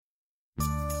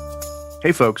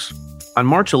Hey folks, on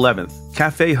March 11th,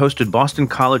 Cafe hosted Boston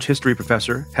College history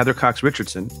professor Heather Cox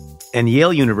Richardson and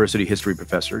Yale University history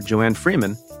professor Joanne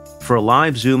Freeman for a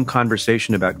live Zoom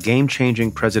conversation about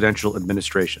game-changing presidential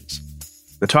administrations.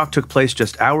 The talk took place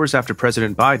just hours after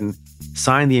President Biden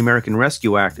signed the American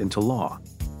Rescue Act into law.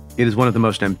 It is one of the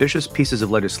most ambitious pieces of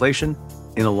legislation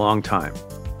in a long time,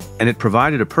 and it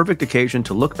provided a perfect occasion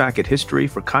to look back at history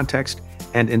for context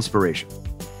and inspiration.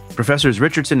 Professors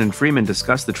Richardson and Freeman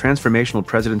discussed the transformational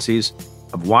presidencies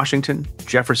of Washington,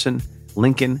 Jefferson,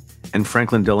 Lincoln, and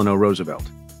Franklin Delano Roosevelt.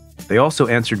 They also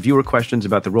answered viewer questions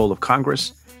about the role of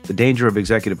Congress, the danger of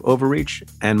executive overreach,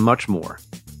 and much more.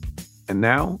 And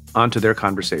now, on to their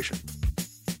conversation.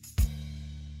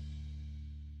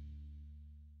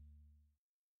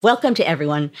 Welcome to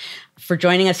everyone for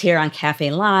joining us here on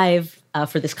Cafe Live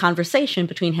for this conversation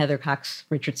between Heather Cox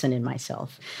Richardson and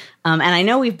myself. And I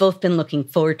know we've both been looking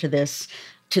forward to this,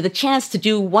 to the chance to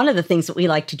do one of the things that we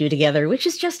like to do together, which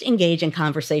is just engage in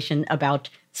conversation about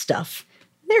stuff.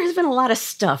 There has been a lot of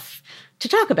stuff to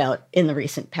talk about in the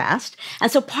recent past. And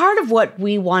so part of what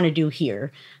we want to do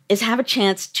here is have a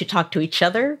chance to talk to each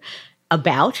other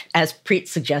about, as Preet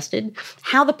suggested,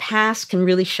 how the past can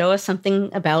really show us something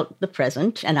about the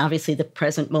present. And obviously the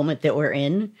present moment that we're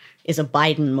in is a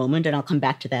Biden moment, and I'll come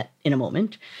back to that in a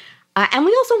moment. And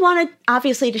we also wanted,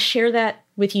 obviously, to share that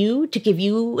with you, to give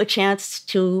you a chance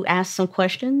to ask some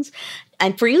questions,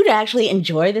 and for you to actually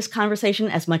enjoy this conversation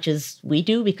as much as we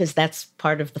do, because that's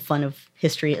part of the fun of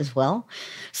history as well.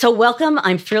 So welcome.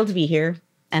 I'm thrilled to be here,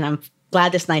 and I'm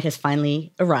glad this night has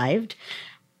finally arrived.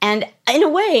 And in a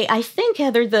way, I think,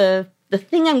 Heather, the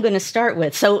thing I'm going to start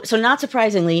with, so not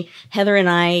surprisingly, Heather and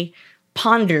I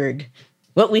pondered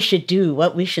what we should do,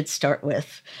 what we should start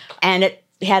with. And it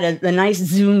had a nice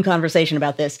Zoom conversation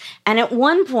about this. And at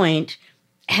one point,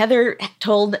 Heather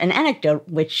told an anecdote,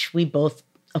 which we both,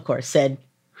 of course, said,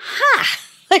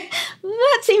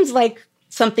 that seems like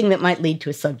something that might lead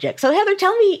to a subject. So Heather,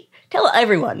 tell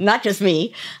everyone, not just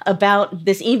me, about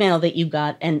this email that you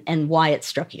got and why it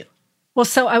struck you. Well,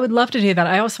 so I would love to do that.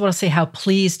 I also want to say how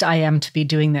pleased I am to be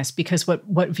doing this, because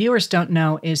what viewers don't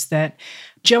know is that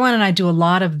Joanne and I do a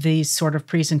lot of these sort of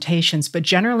presentations, but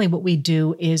generally what we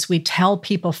do is we tell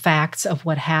people facts of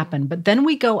what happened, but then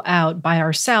we go out by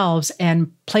ourselves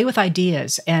and play with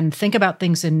ideas and think about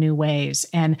things in new ways.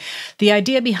 And the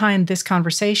idea behind this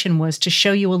conversation was to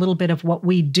show you a little bit of what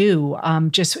we do,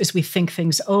 just as we think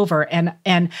things over. And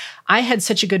I had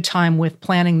such a good time with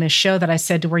planning this show that I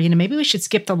said to her, maybe we should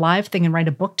skip the live thing and write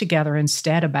a book together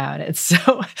instead about it.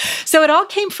 So it all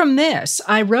came from this.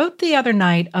 I wrote the other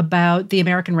night about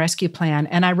the American Rescue Plan,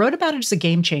 and I wrote about it as a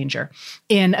game changer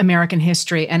in American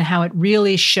history and how it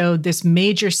really showed this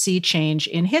major sea change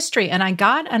in history. And I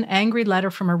got an angry letter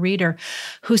from a reader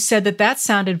who said that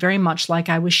sounded very much like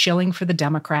I was shilling for the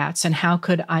Democrats, and how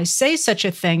could I say such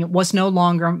a thing? It was no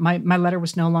longer, my letter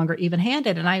was no longer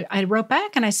even-handed. And I wrote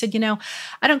back and I said,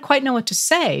 I don't quite know what to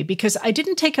say, because I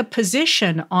didn't take a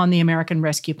position on the American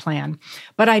Rescue Plan,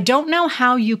 but I don't know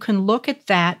how you can look at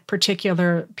that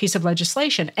particular piece of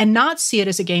legislation and not see it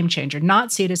as a game changer,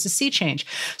 not see it as a sea change.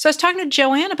 So I was talking to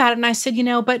Joanne about it, and I said,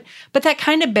 but that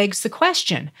kind of begs the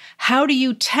question. How do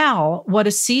you tell what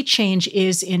a sea change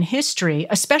is in history,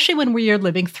 especially when we are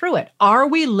living through it? Are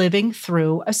we living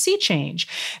through a sea change?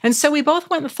 And so we both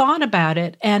went and thought about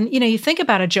it. And, you think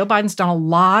about it, Joe Biden's done a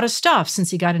lot of stuff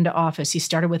since he got into office. He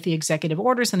started with the executive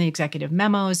orders and the executive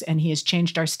memos, and he has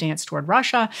changed our stance toward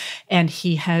Russia. And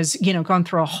he has, gone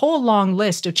through a whole long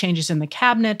list of changes in the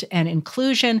cabinet and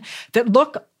inclusion that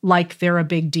look like they're a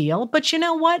big deal. But you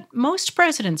know what? Most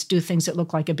presidents do things that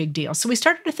look like a big deal. So we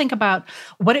started to think about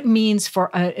what it means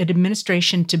for an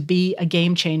administration to be a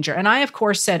game changer. And I, of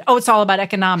course, said, it's all about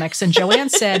economics. And Joanne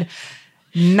said,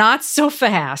 not so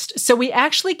fast. So we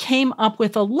actually came up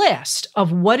with a list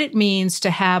of what it means to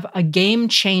have a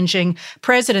game-changing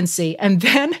presidency. And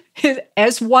then,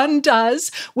 as one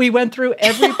does, we went through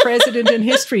every president in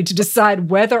history to decide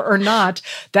whether or not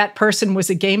that person was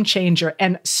a game changer.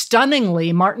 And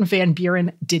stunningly, Martin Van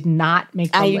Buren did not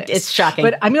make the list. It's shocking.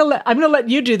 But I'm gonna let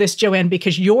you do this, Joanne,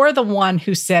 because you're the one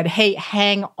who said, hey,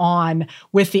 hang on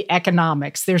with the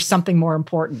economics. There's something more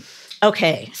important.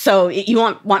 Okay, so you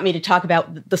want me to talk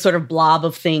about the sort of blob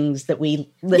of things that we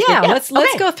listed? Yeah, let's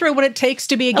go through what it takes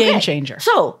to be a game changer.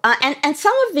 So, and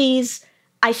some of these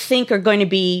I think are going to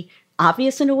be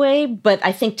obvious in a way, but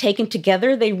I think taken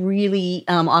together, they really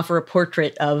offer a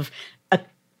portrait of a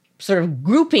sort of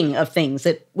grouping of things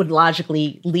that would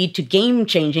logically lead to game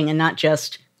changing and not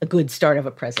just a good start of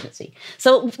a presidency.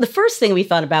 So the first thing we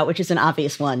thought about, which is an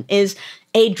obvious one, is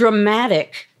a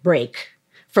dramatic break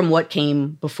from what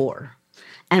came before.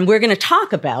 And we're going to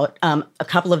talk about a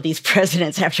couple of these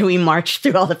presidents after we marched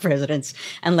through all the presidents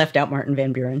and left out Martin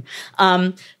Van Buren.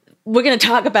 We're going to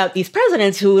talk about these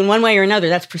presidents who, in one way or another,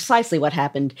 that's precisely what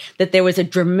happened, that there was a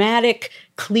dramatic,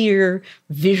 clear,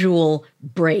 visual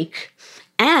break,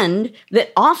 and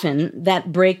that often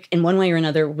that break, in one way or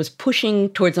another, was pushing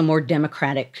towards a more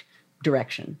democratic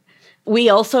direction. We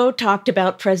also talked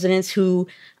about presidents who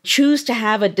choose to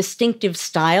have a distinctive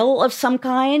style of some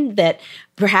kind, that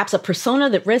perhaps a persona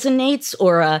that resonates,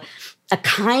 or a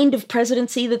kind of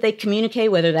presidency that they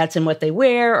communicate, whether that's in what they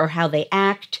wear or how they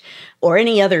act or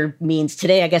any other means.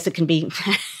 Today, I guess it can be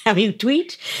how you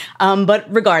tweet. But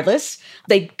regardless,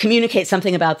 they communicate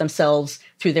something about themselves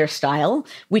through their style.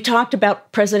 We talked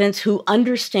about presidents who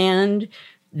understand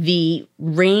the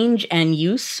range and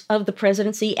use of the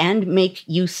presidency and make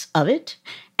use of it.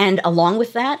 And along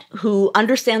with that, who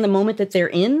understand the moment that they're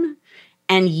in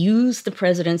and use the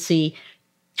presidency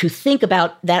to think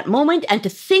about that moment and to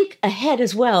think ahead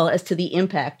as well as to the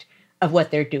impact of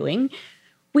what they're doing.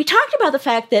 We talked about the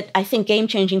fact that I think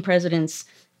game-changing presidents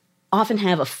often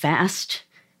have a fast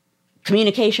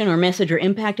communication or message or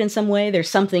impact in some way. There's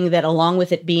something that, along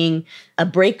with it being a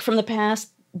break from the past,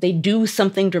 they do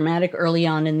something dramatic early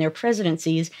on in their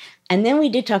presidencies. And then we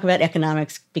did talk about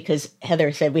economics because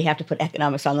Heather said we have to put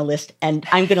economics on the list, and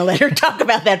I'm going to let her talk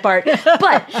about that part.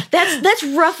 But that's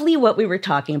roughly what we were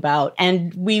talking about.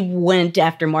 And we went,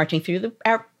 after marching through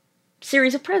our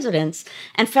series of presidents,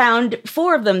 and found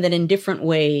 4 of them that in different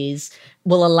ways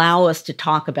will allow us to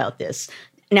talk about this.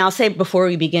 Now, I'll say before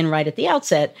we begin right at the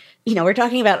outset, we're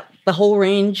talking about the whole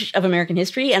range of American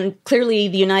history, and clearly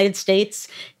the United States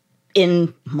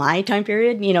in my time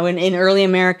period, in early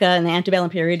America and the antebellum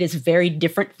period is a very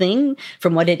different thing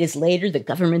from what it is later. The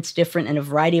government's different and a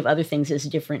variety of other things is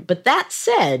different. But that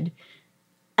said,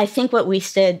 I think what we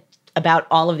said about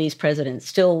all of these presidents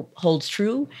still holds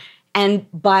true. And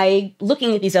by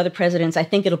looking at these other presidents, I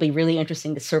think it'll be really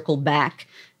interesting to circle back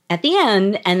at the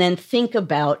end and then think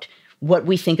about what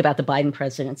we think about the Biden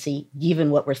presidency,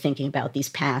 given what we're thinking about these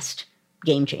past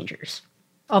game changers.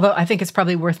 Although I think it's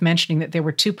probably worth mentioning that there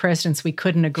were 2 presidents we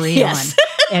couldn't agree on.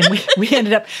 And we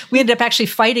ended up actually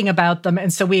fighting about them.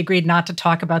 And so we agreed not to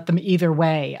talk about them either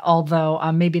way. Although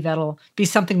maybe that'll be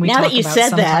something we talk about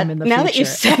sometime in the future. Now that you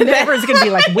said that. Everyone's going to be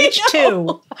like, which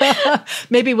 2?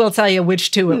 Maybe we'll tell you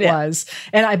which 2 it was.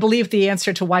 And I believe the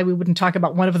answer to why we wouldn't talk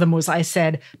about one of them was, I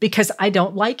said, because I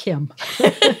don't like him.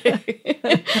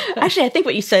 Actually, I think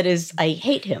what you said is, I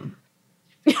hate him.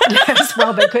 Yes,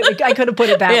 well, I could have put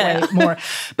it that way more.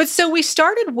 But so we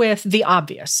started with the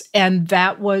obvious, and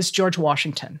that was George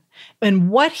Washington and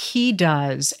what he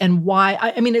does and why.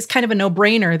 I mean, it's kind of a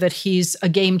no-brainer that he's a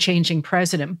game-changing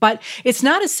president, but it's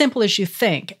not as simple as you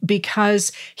think,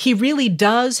 because he really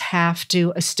does have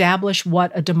to establish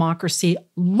what a democracy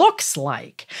looks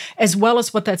like, as well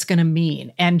as what that's going to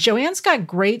mean. And Joanne's got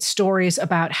great stories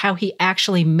about how he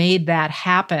actually made that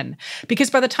happen, because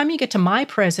by the time you get to my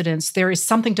presidents, there is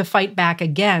something to fight back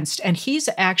against, and he's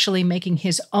actually making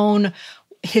his own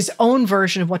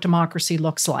version of what democracy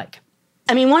looks like.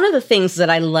 I mean, one of the things that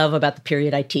I love about the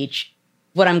period I teach,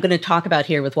 what I'm going to talk about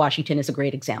here with Washington is a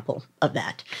great example of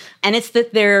that. And it's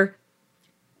that they're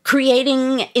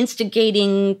creating,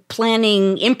 instigating,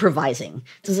 planning, improvising.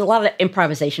 There's a lot of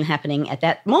improvisation happening at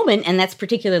that moment, and that's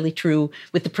particularly true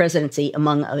with the presidency,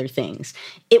 among other things.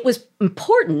 It was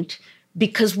important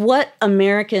because what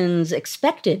Americans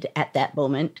expected at that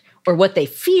moment, or what they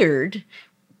feared,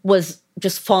 was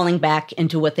just falling back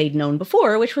into what they'd known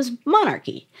before, which was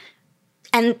monarchy.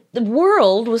 And the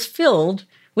world was filled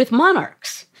with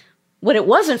monarchs. What it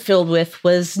wasn't filled with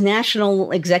was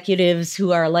national executives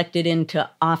who are elected into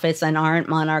office and aren't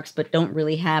monarchs, but don't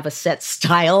really have a set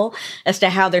style as to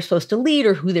how they're supposed to lead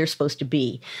or who they're supposed to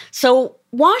be. So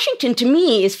Washington, to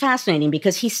me, is fascinating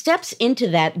because he steps into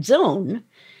that zone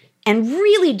and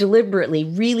really deliberately,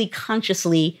 really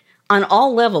consciously, on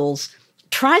all levels,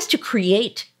 tries to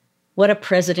create what a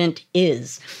president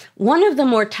is. One of the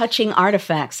more touching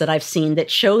artifacts that I've seen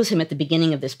that shows him at the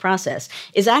beginning of this process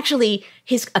is actually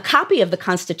a copy of the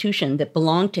Constitution that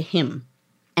belonged to him.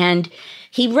 And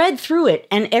he read through it,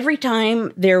 and every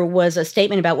time there was a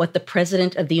statement about what the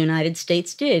President of the United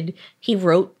States did, he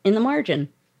wrote in the margin,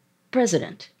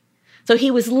 President. So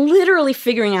he was literally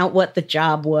figuring out what the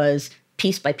job was,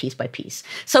 piece by piece by piece.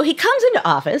 So he comes into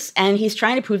office, and he's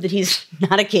trying to prove that he's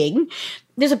not a king.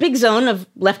 There's a big zone of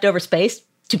leftover space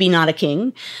to be not a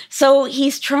king. So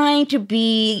he's trying to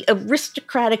be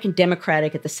aristocratic and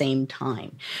democratic at the same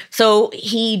time. So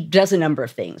he does a number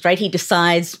of things, right? He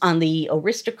decides on the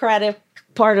aristocratic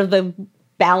part of the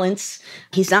balance,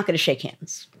 he's not going to shake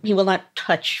hands. He will not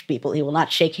touch people. He will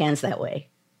not shake hands that way.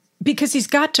 Because he's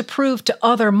got to prove to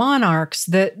other monarchs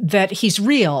that he's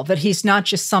real, that he's not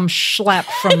just some schlep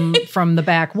from the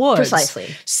backwoods.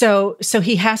 Precisely. So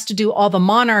he has to do all the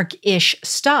monarch-ish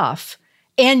stuff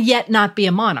and yet not be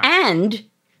a monarch. And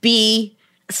be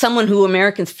someone who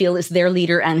Americans feel is their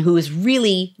leader and who is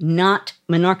really not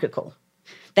monarchical.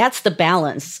 That's the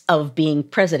balance of being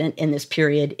president in this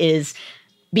period, is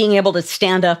being able to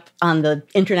stand up on the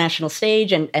international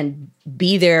stage and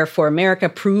be there for America,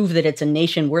 prove that it's a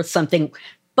nation worth something,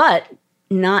 but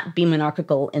not be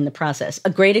monarchical in the process. A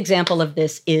great example of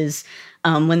this is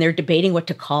when they're debating what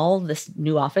to call this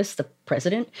new office, the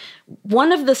president.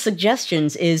 One of the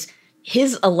suggestions is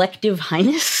His Elective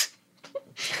Highness,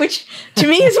 which to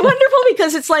me is wonderful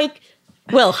because it's like,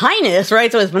 well, Highness, right?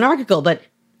 So it's monarchical, but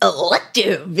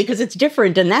elective because it's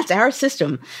different, and that's our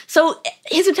system. So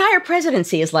his entire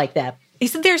presidency is like that.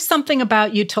 Isn't there something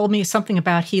about, you told me something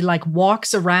about he like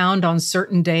walks around on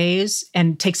certain days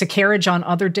and takes a carriage on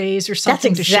other days or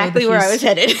something? That's exactly where I was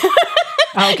headed.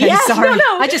 Okay, yes, sorry.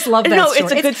 No. I just love that story.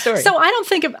 It's a good story. So I don't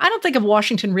think of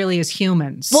Washington really as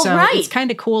human. Well, so right. It's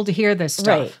kind of cool to hear this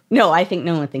stuff. Right. No, I think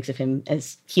no one thinks of him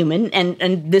as human,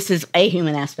 and this is a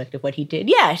human aspect of what he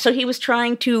did. Yeah, so he was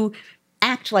trying to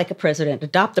act like a president,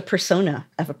 adopt the persona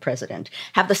of a president,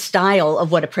 have the style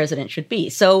of what a president should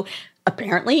be. So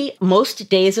apparently, most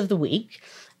days of the week,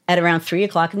 at around 3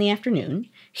 o'clock in the afternoon,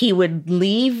 he would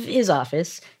leave his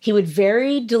office. He would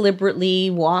very deliberately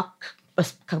walk a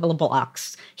couple of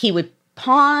blocks. He would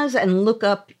pause and look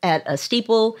up at a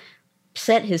steeple,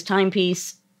 set his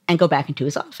timepiece, and go back into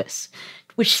his office,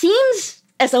 which seems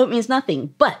as though it means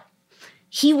nothing, but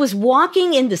he was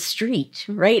walking in the street,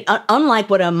 right? Unlike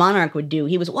what a monarch would do.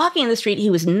 He was walking in the street. He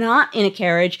was not in a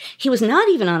carriage. He was not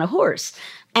even on a horse.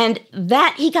 And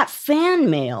that he got fan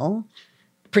mail,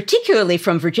 particularly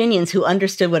from Virginians who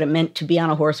understood what it meant to be on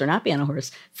a horse or not be on a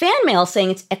horse. Fan mail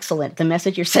saying it's excellent. The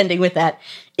message you're sending with that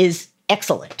is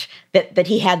excellent, that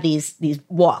he had these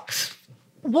walks.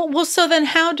 Well, so then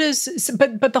how does,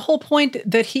 but the whole point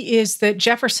that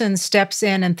Jefferson steps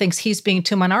in and thinks he's being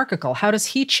too monarchical. How does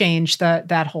he change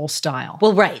that whole style?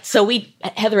 Well, right. So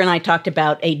Heather and I talked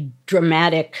about a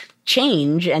dramatic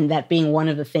change, and that being one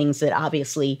of the things that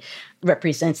obviously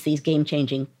represents these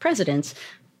game-changing presidents.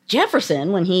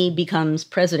 Jefferson, when he becomes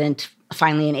president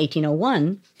finally in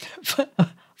 1801.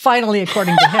 Finally,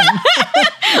 according to him.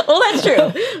 Well, that's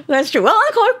true. That's true. Well,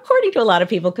 according to a lot of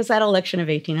people, because that election of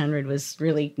 1800 was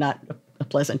really not a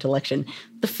pleasant election.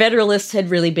 The Federalists had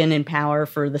really been in power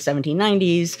for the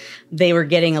 1790s. They were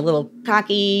getting a little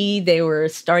cocky. They were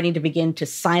starting to begin to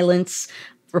silence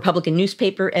Republican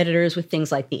newspaper editors with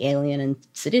things like the Alien and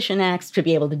Sedition Acts to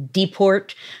be able to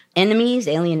deport enemies,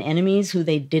 alien enemies who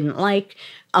they didn't like.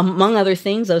 Among other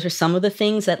things, those are some of the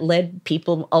things that led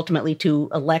people ultimately to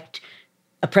elect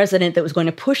a president that was going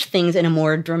to push things in a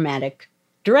more dramatic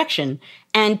direction.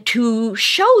 And to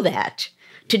show that,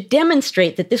 to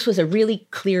demonstrate that this was a really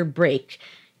clear break,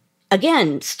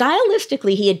 again,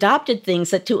 stylistically, he adopted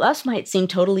things that to us might seem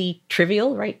totally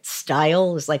trivial, right?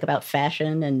 Style is like about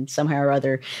fashion and somehow or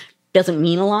other doesn't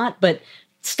mean a lot. But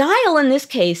style in this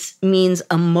case means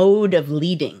a mode of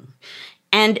leading.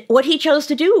 And what he chose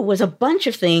to do was a bunch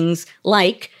of things,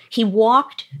 like he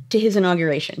walked to his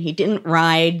inauguration. He didn't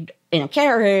ride in a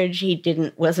carriage. He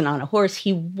wasn't on a horse.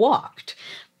 He walked.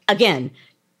 Again,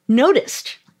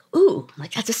 noticed. Ooh,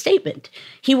 like that's a statement.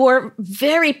 He wore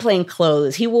very plain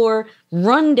clothes. He wore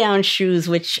run-down shoes,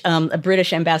 which a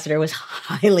British ambassador was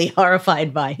highly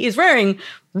horrified by. He's wearing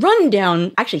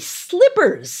run-down, actually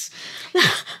slippers. I'm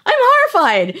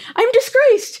horrified. I'm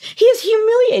disgraced. He is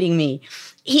humiliating me.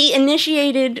 He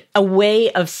initiated a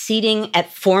way of seating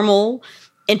at formal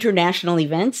international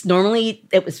events. Normally,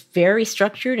 it was very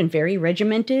structured and very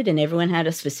regimented, and everyone had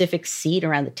a specific seat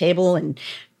around the table, and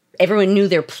everyone knew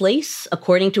their place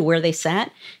according to where they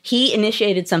sat. He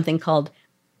initiated something called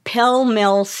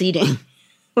pell-mell seating,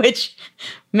 which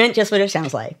meant just what it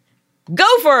sounds like.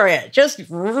 Go for it. Just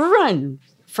run.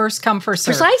 First come, first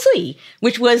serve. Precisely,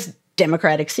 which was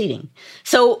democratic seating.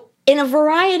 So in a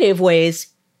variety of ways,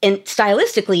 and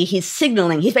stylistically, he's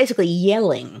signaling, he's basically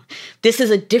yelling. This is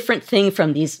a different thing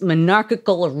from these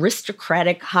monarchical,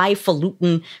 aristocratic,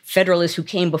 highfalutin Federalists who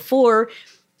came before,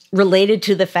 related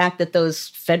to the fact that those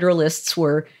Federalists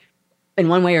were, in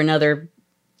one way or another,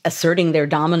 asserting their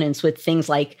dominance with things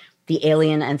like the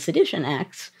Alien and Sedition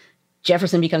Acts.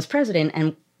 Jefferson becomes president,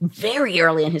 and very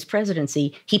early in his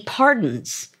presidency, he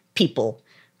pardons people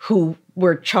who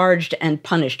were charged and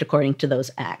punished according to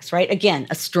those acts, right? Again,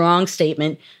 a strong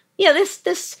statement. Yeah, this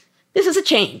is a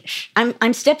change.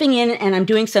 I'm stepping in and I'm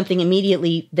doing something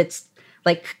immediately that's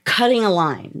like cutting a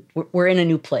line. We're in a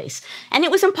new place. And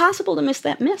it was impossible to miss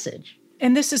that message.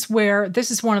 And this is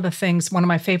one of the things, one of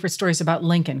my favorite stories about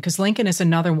Lincoln, because Lincoln is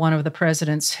another one of the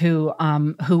presidents who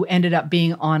ended up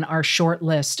being on our short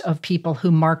list of people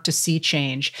who marked a sea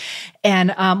change.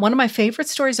 And one of my favorite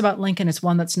stories about Lincoln is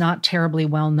one that's not terribly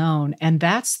well known. And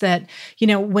that's that,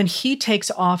 when he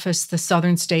takes office, the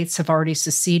southern states have already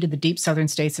seceded. The deep southern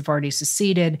states have already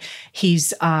seceded.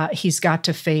 He's got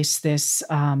to face this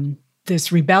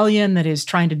rebellion that is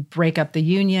trying to break up the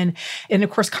Union. And of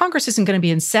course, Congress isn't going to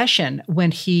be in session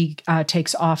when he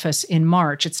takes office in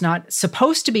March. It's not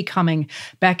supposed to be coming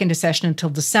back into session until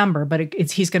December, but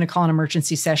he's going to call an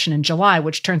emergency session in July,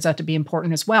 which turns out to be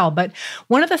important as well. But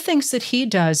one of the things that he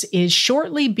does is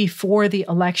shortly before the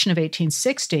election of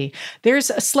 1860, there's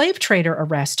a slave trader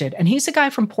arrested, and he's a guy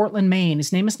from Portland, Maine.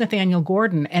 His name is Nathaniel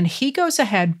Gordon, and he goes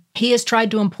ahead. He has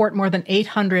tried to import more than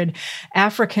 800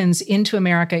 Africans into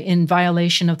America in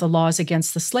violation of the laws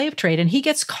against the slave trade, and he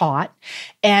gets caught.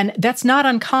 And that's not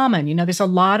uncommon. There's a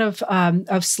lot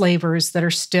of slavers that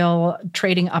are still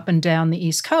trading up and down the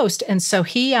East Coast, and so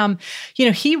he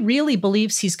really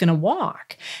believes he's going to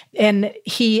walk, and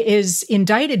he is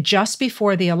indicted just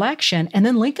before the election, and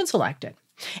then Lincoln's elected.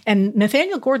 And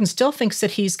Nathaniel Gordon still thinks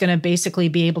that he's going to basically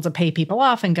be able to pay people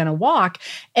off and going to walk.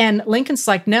 And Lincoln's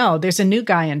like, no, there's a new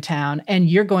guy in town and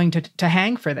you're going to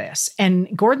hang for this.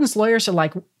 And Gordon's lawyers are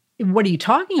like, what are you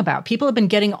talking about? People have been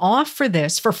getting off for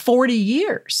this for 40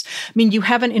 years. I mean, you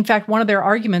haven't, in fact, one of their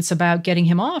arguments about getting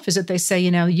him off is that they say,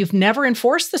 you've never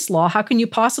enforced this law. How can you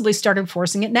possibly start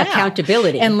enforcing it now?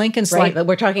 Accountability. And Lincoln's right? like,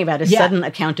 we're talking about sudden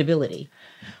accountability.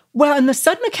 Well, and the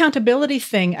sudden accountability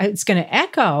thing, it's going to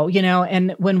echo,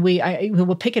 and when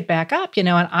we'll pick it back up, and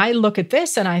I look at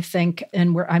this and I think,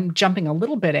 I'm jumping a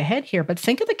little bit ahead here, but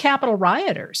think of the Capitol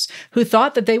rioters who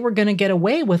thought that they were going to get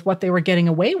away with what they were getting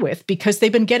away with because they've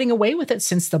been getting away with it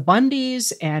since the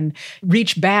Bundys and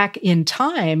reach back in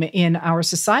time in our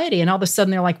society. And all of a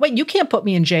sudden they're like, wait, you can't put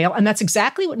me in jail. And that's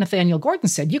exactly what Nathaniel Gordon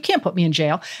said. You can't put me in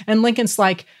jail. And Lincoln's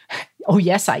like, oh,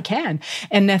 yes, I can.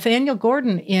 And Nathaniel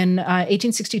Gordon in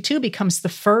 1862 becomes the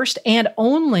first and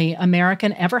only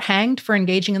American ever hanged for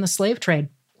engaging in the slave trade.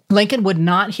 Lincoln would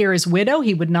not hear his widow.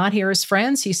 He would not hear his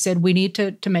friends. He said, we need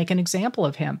to make an example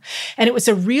of him. And it was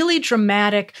a really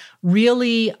dramatic,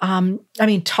 really,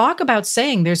 talk about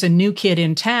saying there's a new kid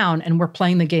in town and we're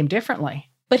playing the game differently.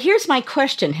 But here's my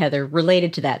question, Heather,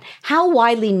 related to that. How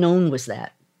widely known was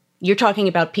that? You're talking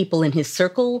about people in his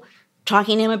circle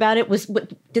talking to him about it.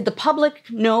 Did the public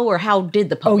know, or how did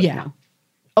the public know?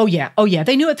 Oh, yeah.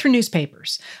 They knew it through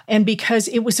newspapers. And because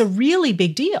it was a really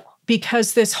big deal.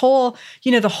 Because this whole,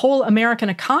 the whole American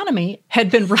economy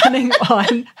had been running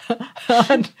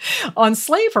on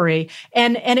slavery.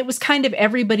 And it was kind of,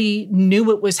 everybody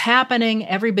knew it was happening.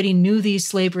 Everybody knew these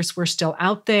slavers were still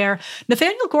out there.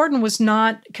 Nathaniel Gordon was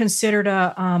not considered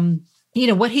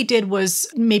what he did was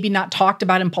maybe not talked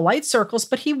about in polite circles,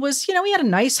 but he was, he had a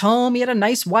nice home, he had a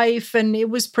nice wife, and it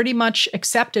was pretty much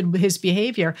accepted with his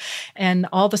behavior. And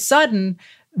all of a sudden,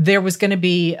 there was going to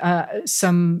be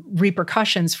some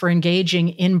repercussions for engaging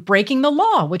in breaking the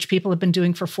law, which people have been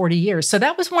doing for 40 years. So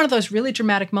that was one of those really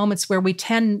dramatic moments where we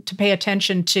tend to pay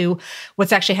attention to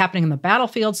what's actually happening in the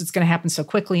battlefields. It's going to happen so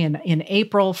quickly in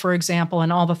April, for example,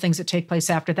 and all the things that take place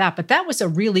after that. But that was a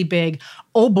really big,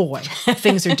 oh boy,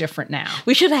 things are different now.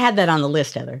 We should have had that on the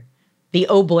list, Heather. The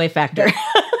oh boy factor.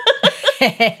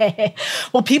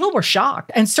 Well, people were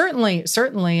shocked. And certainly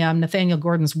Nathaniel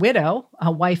Gordon's widow,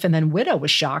 wife and then widow, was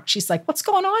shocked. She's like, what's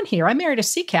going on here? I married a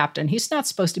sea captain. He's not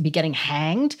supposed to be getting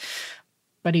hanged.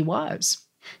 But he was.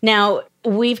 Now,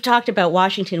 we've talked about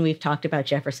Washington. We've talked about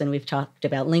Jefferson. We've talked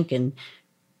about Lincoln.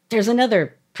 There's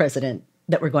another president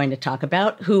that we're going to talk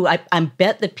about who I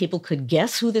bet that people could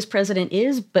guess who this president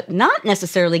is, but not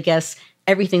necessarily guess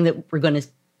everything that we're going to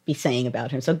be saying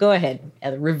about him. So go ahead,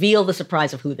 reveal the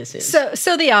surprise of who this is.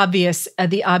 So the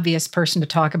obvious person to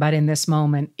talk about in this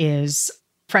moment is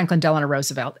Franklin Delano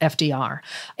Roosevelt, FDR.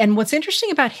 And what's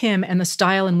interesting about him and the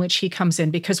style in which he comes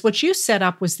in, because what you set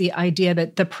up was the idea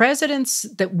that the presidents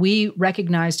that we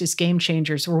recognized as game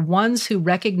changers were ones who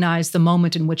recognized the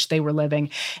moment in which they were living.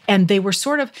 And they were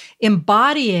sort of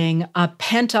embodying a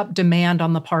pent-up demand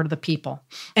on the part of the people.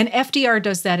 And FDR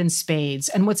does that in spades.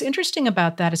 And what's interesting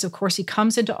about that is, of course, he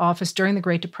comes into office during the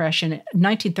Great Depression,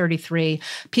 1933.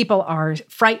 People are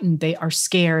frightened. They are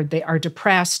scared. They are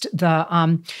depressed.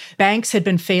 The banks had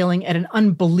been failing at an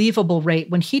unbelievable rate.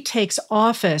 When he takes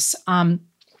office,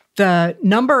 the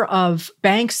number of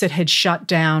banks that had shut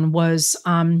down was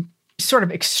sort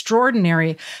of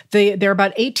extraordinary. There are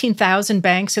about 18,000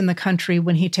 banks in the country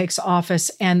when he takes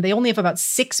office, and they only have about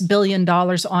 $6 billion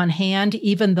on hand,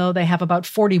 even though they have about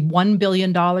 $41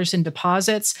 billion in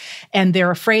deposits. And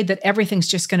they're afraid that everything's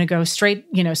just going to go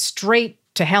straight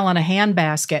to hell in a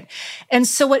handbasket. And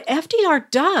so what FDR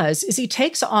does is he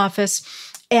takes office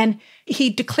and he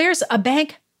declares a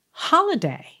bank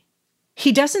holiday.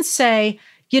 He doesn't say,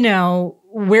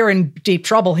 we're in deep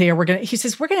trouble here. He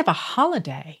says, we're going to have a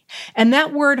holiday. And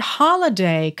that word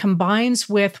holiday combines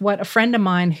with what a friend of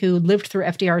mine who lived through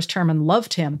FDR's term and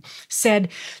loved him said,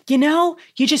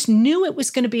 you just knew it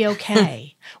was going to be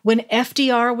okay when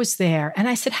FDR was there. And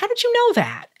I said, how did you know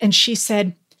that? And she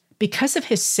said, because of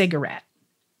his cigarette.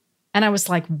 And I was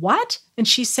like, what? And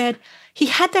she said, he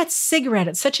had that cigarette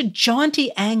at such a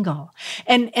jaunty angle.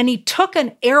 And he took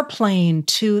an airplane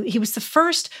he was the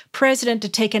first president to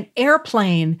take an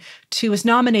airplane to his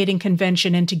nominating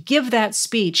convention and to give that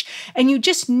speech. And you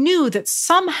just knew that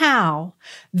somehow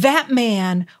that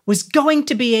man was going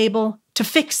to be able to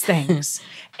fix things.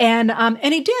 And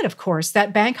he did, of course.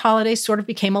 That bank holiday sort of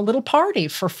became a little party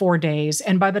for 4 days.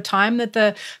 And by the time that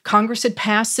the Congress had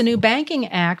passed the new banking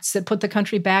acts that put the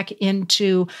country back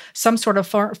into some sort of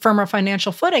firmer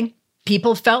financial footing,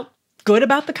 people felt good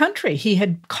about the country. He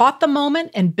had caught the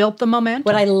moment and built the momentum.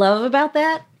 What I love about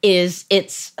that is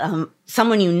it's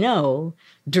someone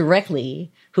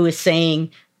directly who is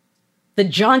saying, the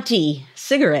jaunty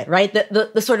cigarette, right?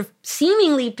 The sort of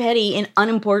seemingly petty and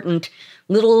unimportant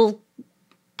little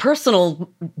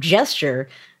personal gesture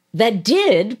that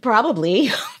did probably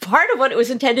part of what it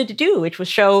was intended to do, which was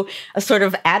show a sort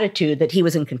of attitude that he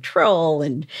was in control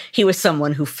and he was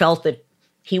someone who felt that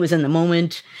he was in the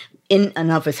moment in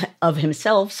and of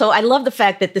himself. So I love the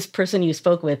fact that this person you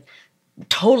spoke with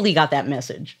totally got that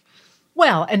message.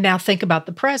 Well, and now think about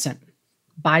the present.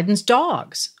 Biden's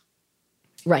dogs.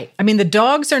 Right. I mean, the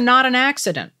dogs are not an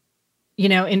accident.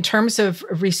 In terms of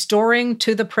restoring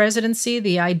to the presidency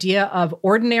the idea of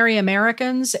ordinary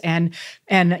Americans and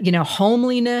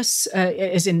homeliness,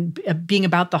 as in being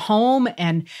about the home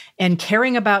and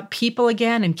caring about people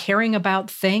again and caring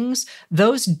about things.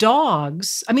 Those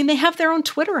dogs, I mean, they have their own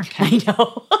Twitter account. I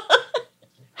know.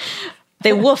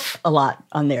 They woof a lot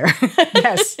on there.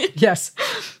 Yes.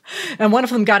 And one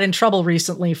of them got in trouble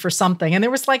recently for something, and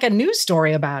there was like a news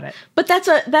story about it. But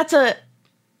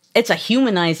it's a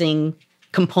humanizing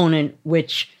component,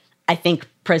 which I think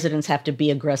presidents have to be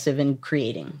aggressive in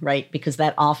creating, right? Because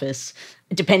that office,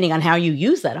 depending on how you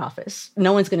use that office,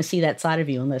 no one's going to see that side of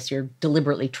you unless you're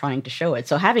deliberately trying to show it.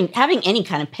 So having any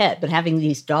kind of pet, but having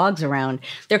these dogs around,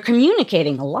 they're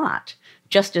communicating a lot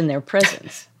just in their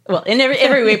presence. Well, in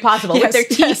every way possible, with their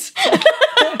teeth. Yes.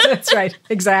 That's right.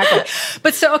 Exactly.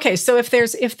 But so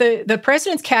if the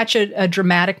presidents catch a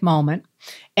dramatic moment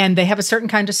and they have a certain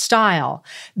kind of style,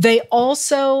 they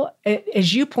also,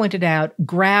 as you pointed out,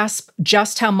 grasp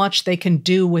just how much they can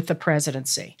do with the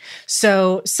presidency.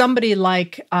 So somebody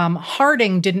like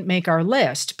Harding didn't make our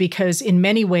list because in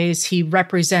many ways he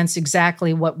represents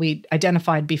exactly what we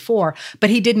identified before, but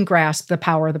he didn't grasp the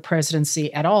power of the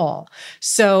presidency at all.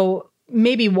 So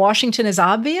maybe Washington is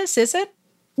obvious, is it?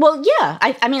 Well, yeah.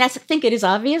 I mean, I think it is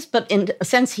obvious, but in a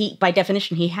sense, by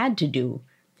definition, he had to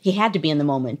be in the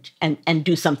moment and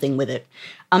do something with it.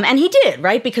 And he did,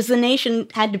 right? Because the nation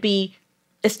had to be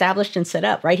established and set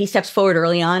up, right? He steps forward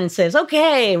early on and says,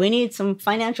 okay, we need some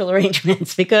financial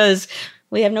arrangements because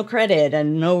we have no credit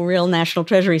and no real national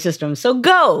treasury system. So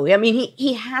go. I mean,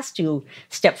 he has to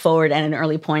step forward at an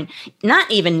early point, not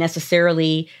even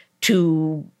necessarily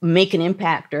to make an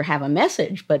impact or have a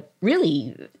message, but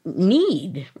really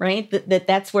need, right?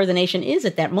 That's where the nation is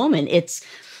at that moment. It's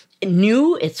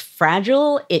new, it's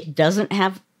fragile, it doesn't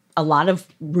have a lot of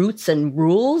roots and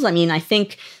rules. I mean, I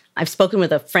think I've spoken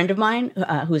with a friend of mine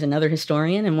who's another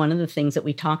historian, and one of the things that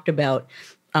we talked about,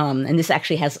 and this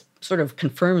actually sort of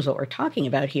confirms what we're talking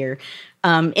about here,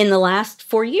 in the last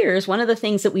 4 years, one of the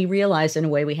things that we realized in a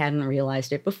way we hadn't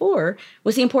realized it before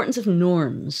was the importance of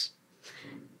norms.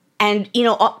 And,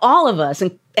 all of us,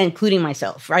 including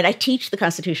myself, right? I teach the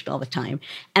Constitution all the time.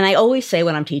 And I always say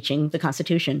when I'm teaching the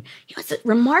Constitution, it's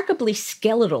remarkably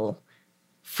skeletal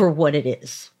for what it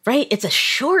is, right? It's a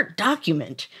short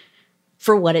document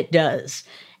for what it does.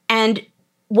 And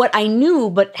what I knew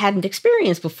but hadn't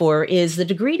experienced before is the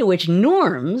degree to which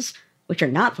norms, which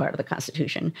are not part of the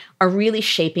Constitution, are really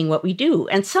shaping what we do.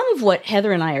 And some of what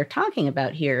Heather and I are talking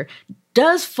about here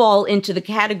does fall into the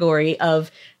category of,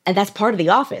 and that's part of the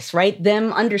office, right?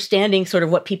 Them understanding sort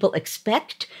of what people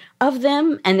expect of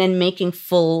them and then making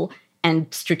full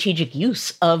and strategic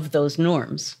use of those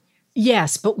norms.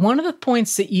 Yes, but one of the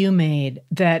points that you made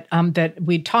that that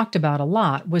we talked about a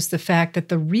lot was the fact that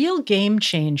the real game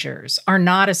changers are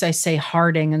not, as I say,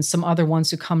 Harding and some other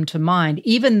ones who come to mind,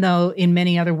 even though in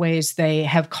many other ways they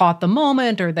have caught the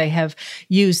moment or they have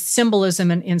used symbolism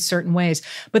in certain ways.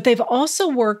 But they've also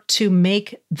worked to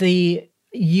make the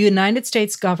United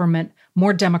States government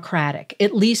more democratic,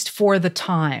 at least for the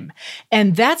time.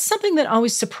 And that's something that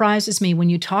always surprises me when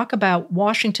you talk about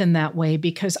Washington that way,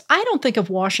 because I don't think of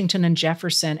Washington and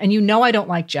Jefferson, and you know I don't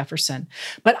like Jefferson,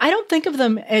 but I don't think of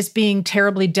them as being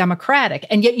terribly democratic.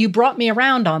 And yet you brought me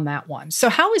around on that one. So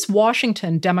how is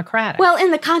Washington democratic? Well,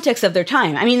 in the context of their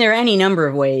time, I mean, there are any number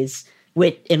of ways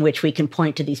in which we can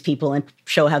point to these people and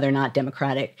show how they're not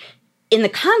democratic. In the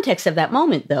context of that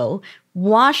moment, though,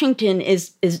 Washington is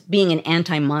being an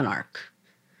anti-monarch,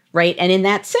 right? And in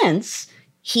that sense,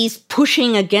 he's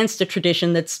pushing against a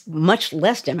tradition that's much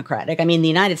less democratic. I mean, the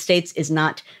United States is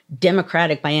not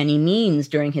democratic by any means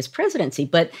during his presidency,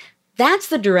 but that's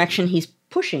the direction he's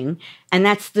pushing, and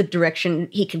that's the direction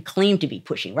he can claim to be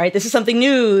pushing, right? This is something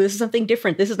new. This is something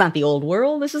different. This is not the old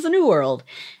world. This is the new world.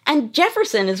 And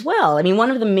Jefferson as well. I mean, one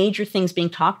of the major things being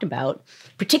talked about,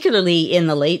 particularly in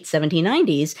the late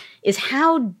 1790s, is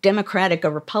how democratic a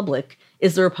republic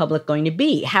is the republic going to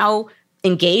be? How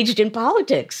engaged in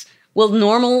politics will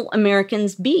normal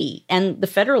Americans be? And the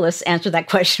Federalists answer that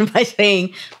question by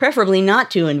saying, preferably not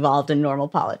too involved in normal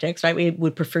politics, right? We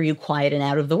would prefer you quiet and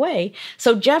out of the way.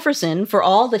 So Jefferson, for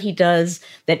all that he does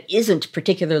that isn't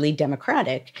particularly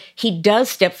democratic, he does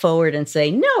step forward and say,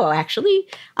 no, actually,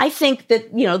 I think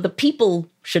that, the people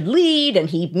should lead, and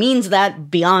he means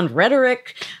that beyond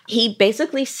rhetoric. He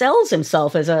basically sells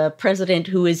himself as a president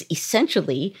who is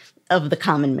essentially of the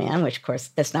common man, which, of course,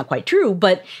 that's not quite true,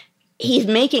 but he's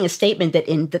making a statement that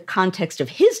in the context of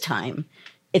his time,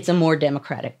 it's a more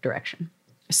democratic direction.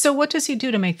 So what does he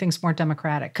do to make things more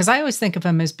democratic? Because I always think of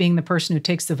him as being the person who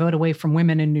takes the vote away from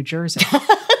women in New Jersey.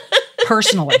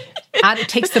 Personally.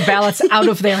 Takes the ballots out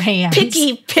of their hands.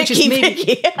 Picky.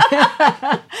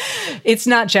 It's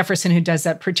not Jefferson who does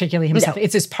that particularly himself. No.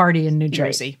 It's his party in New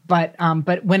Jersey. Right.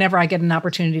 But whenever I get an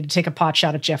opportunity to take a pot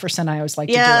shot at Jefferson, I always like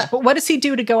to do it. But what does he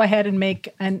do to go ahead and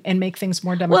make things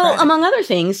more democratic? Well, among other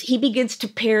things, he begins to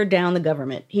pare down the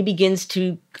government. He begins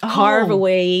to carve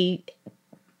away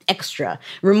extra,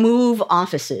 remove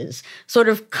offices, sort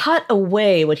of cut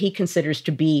away what he considers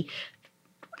to be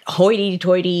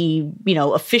hoity-toity,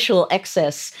 official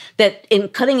excess that in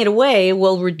cutting it away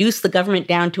will reduce the government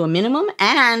down to a minimum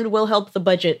and will help the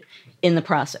budget in the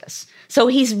process. So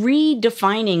he's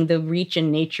redefining the reach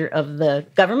and nature of the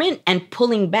government and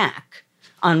pulling back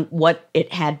on what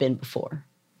it had been before.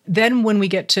 Then when we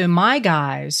get to my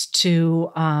guys,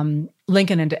 to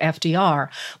Lincoln and to FDR,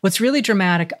 what's really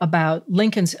dramatic about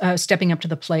Lincoln's stepping up to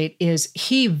the plate is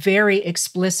he very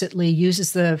explicitly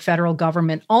uses the federal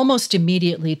government almost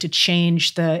immediately to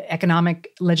change the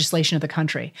economic legislation of the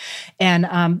country. And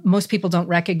most people don't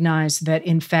recognize that,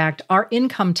 in fact, our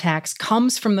income tax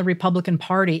comes from the Republican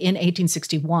Party in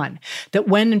 1861, that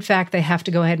when, in fact, they have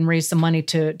to go ahead and raise the money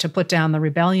to put down the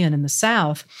rebellion in the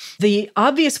South, the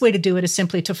obvious way to do it is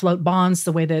simply to float bonds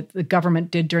the way that the government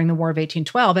did during the War of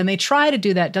 1812. And they try to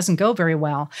do that, doesn't go very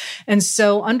well. And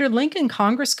so under Lincoln,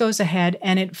 Congress goes ahead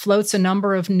and it floats a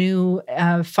number of new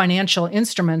financial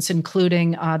instruments,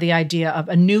 including the idea of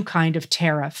a new kind of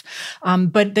tariff.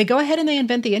 But they go ahead and they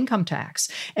invent the income tax.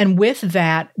 And with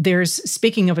that,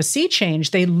 speaking of a sea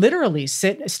change, they literally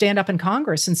stand up in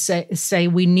Congress and say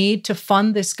we need to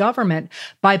fund this government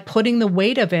by putting the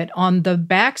weight of it on the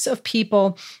backs of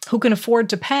people who can afford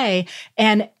to pay,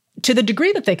 and to the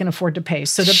degree that they can afford to pay,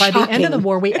 so that by the end of the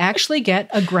war, we actually get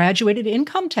a graduated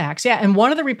income tax. Yeah, and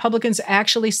one of the Republicans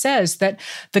actually says that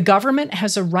the government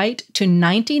has a right to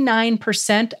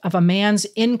 99% of a man's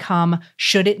income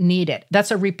should it need it.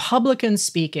 That's a Republican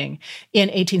speaking in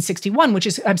 1861,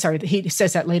 he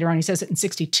says that later on. He says it in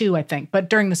 62, I think, but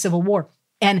during the Civil War.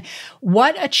 And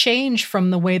what a change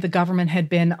from the way the government had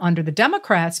been under the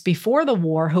Democrats before the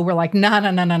war, who were like, no.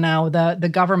 The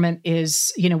government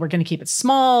is, we're going to keep it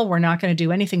small. We're not going to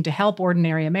do anything to help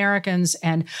ordinary Americans.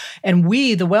 And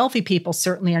we, the wealthy people,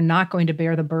 certainly are not going to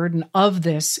bear the burden of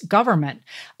this government.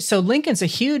 So Lincoln's a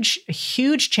huge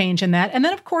change in that. And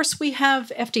then, of course, we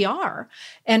have FDR.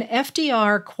 And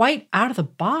FDR, quite out of the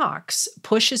box,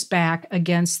 pushes back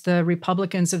against the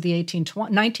Republicans of the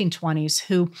 1920s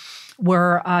who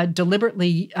were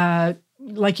deliberately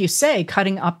like you say,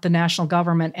 cutting up the national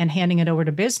government and handing it over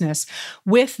to business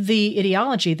with the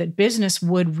ideology that business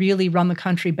would really run the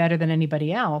country better than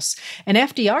anybody else. And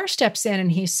FDR steps in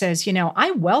and he says,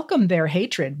 I welcome their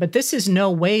hatred, but this is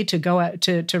no way to go out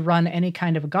to run any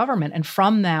kind of a government. And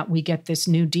from that, we get this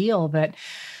New Deal that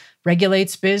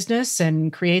regulates business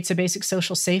and creates a basic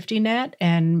social safety net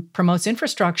and promotes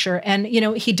infrastructure. And,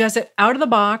 he does it out of the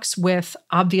box with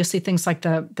obviously things like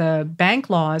the bank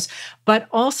laws, but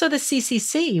also the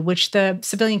CCC, which the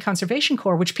Civilian Conservation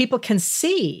Corps, which people can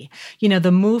see,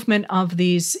 the movement of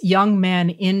these young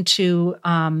men into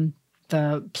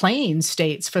the plain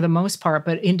states for the most part,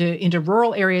 but into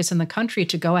rural areas in the country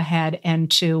to go ahead and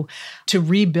to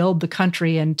rebuild the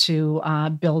country and to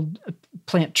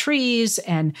plant trees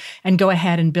and go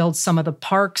ahead and build some of the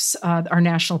parks, our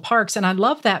national parks. And I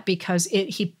love that because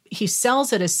he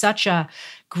sells it as such a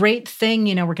great thing.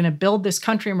 We're going to build this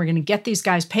country and we're going to get these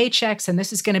guys paychecks and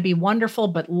this is going to be wonderful,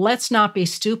 but let's not be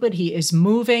stupid. He is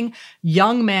moving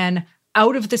young men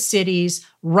out of the cities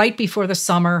right before the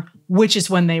summer, which is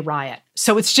when they riot.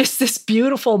 So it's just this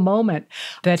beautiful moment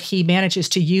that he manages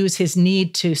to use his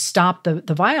need to stop the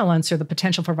violence or the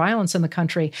potential for violence in the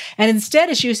country, and instead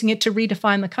is using it to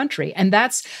redefine the country. And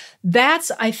that's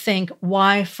I think,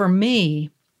 why, for me,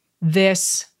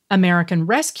 this American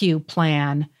Rescue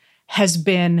Plan has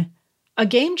been a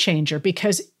game changer,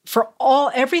 because for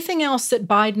everything else that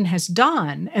Biden has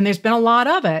done, and there's been a lot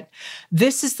of it,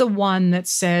 this is the one that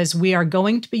says we are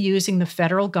going to be using the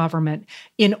federal government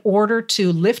in order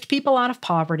to lift people out of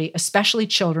poverty, especially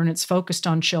children. It's focused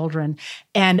on children.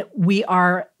 And we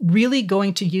are really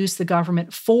going to use the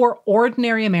government for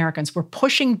ordinary Americans. We're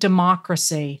pushing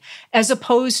democracy as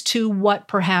opposed to what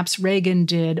perhaps Reagan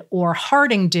did or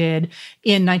Harding did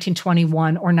in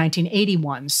 1921 or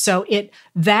 1981. So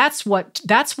that's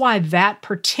why that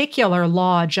particular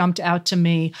law jumped out to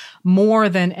me more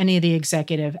than any of the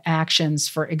executive actions,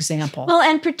 for example. Well,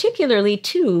 and particularly,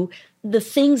 too, the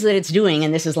things that it's doing,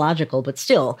 and this is logical, but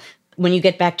still, when you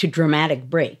get back to dramatic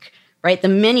break, right, the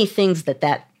many things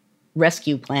that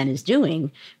rescue plan is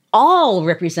doing all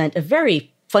represent a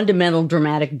very fundamental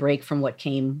dramatic break from what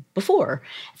came before.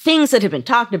 Things that have been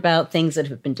talked about, things that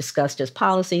have been discussed as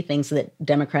policy, things that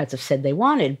Democrats have said they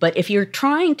wanted. But if you're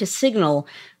trying to signal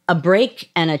a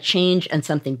break and a change and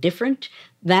something different,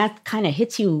 that kind of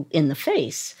hits you in the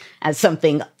face as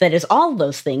something that is all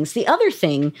those things. The other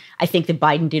thing I think that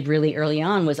Biden did really early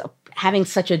on was having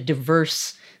such a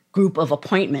diverse group of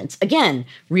appointments. Again,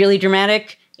 really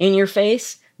dramatic, in your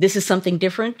face. This is something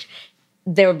different.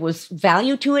 There was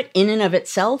value to it in and of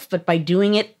itself, but by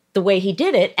doing it the way he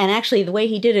did it, and actually the way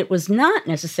he did it was not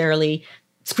necessarily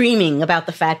screaming about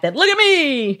the fact that, look at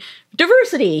me,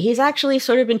 diversity. He's actually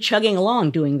sort of been chugging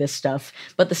along doing this stuff,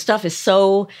 but the stuff is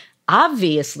so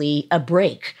obviously a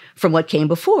break from what came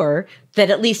before that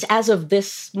at least as of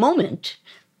this moment,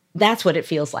 that's what it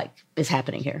feels like is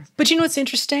happening here. But what's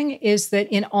interesting is that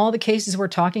in all the cases we're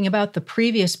talking about, the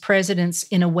previous presidents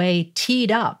in a way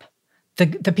teed up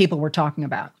the people we're talking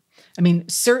about. I mean,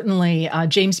 certainly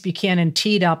James Buchanan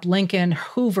teed up Lincoln,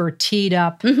 Hoover teed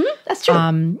up that's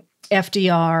true.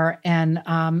 FDR, and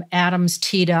Adams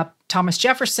teed up Thomas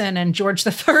Jefferson, and George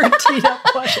III teed up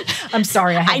Bush. I'm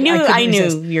sorry. I knew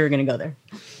you were going to go there.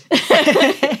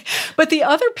 But the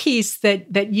other piece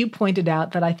that you pointed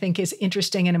out that I think is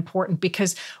interesting and important,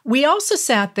 because we also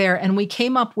sat there and we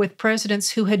came up with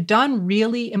presidents who had done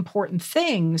really important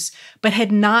things, but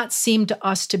had not seemed to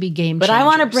us to be game changers. But I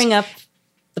want to bring up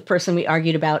the person we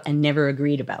argued about and never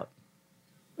agreed about.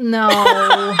 No.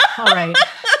 All right.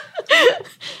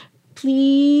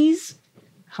 Please.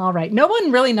 All right. No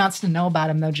one really wants to know about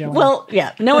him, though, Joanne. Well,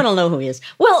 yeah, no one will know who he is.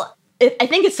 Well, I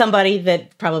think it's somebody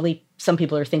that probably some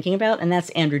people are thinking about, and that's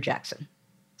Andrew Jackson.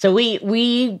 So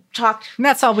we talked. And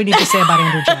that's all we need to say about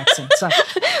Andrew Jackson. So.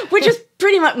 Which is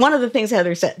pretty much one of the things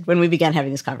Heather said when we began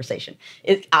having this conversation.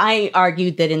 I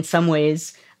argued that in some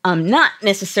ways, not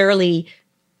necessarily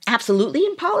absolutely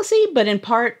in policy, but in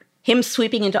part him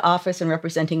sweeping into office and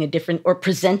representing a different, or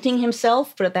presenting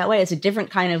himself, put it that way, as a different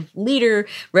kind of leader,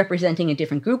 representing a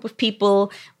different group of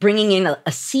people, bringing in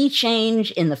a sea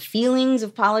change in the feelings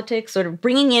of politics, sort of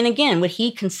bringing in, again, what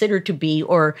he considered to be,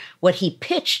 or what he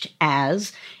pitched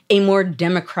as, a more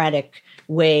democratic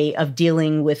way of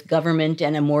dealing with government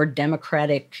and a more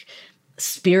democratic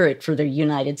spirit for the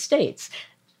United States.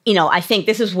 I think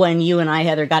this is when you and I,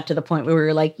 Heather, got to the point where we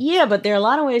were like, yeah, but there are a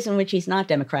lot of ways in which he's not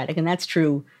democratic, and that's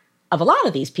true of a lot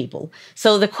of these people.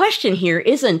 So the question here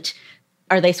isn't,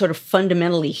 are they sort of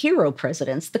fundamentally hero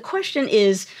presidents? The question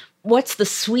is, what's the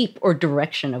sweep or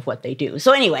direction of what they do?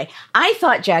 So anyway, I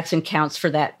thought Jackson counts for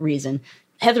that reason.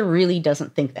 Heather really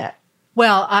doesn't think that.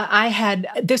 Well,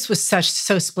 this was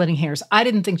so splitting hairs. I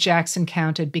didn't think Jackson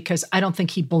counted because I don't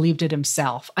think he believed it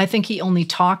himself. I think he only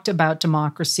talked about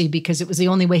democracy because it was the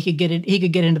only way he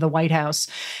could get into the White House.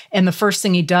 And the first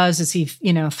thing he does is he,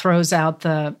 throws out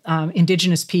the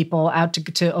indigenous people out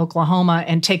to Oklahoma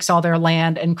and takes all their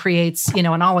land and creates,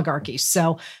 an oligarchy.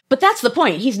 So, but that's the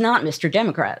point. He's not Mr.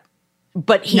 Democrat,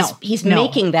 but he's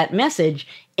making that message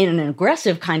in an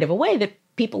aggressive kind of a way that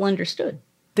people understood.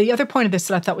 The other point of this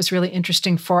that I thought was really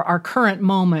interesting for our current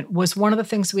moment was one of the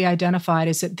things we identified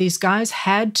is that these guys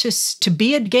had to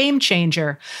be a game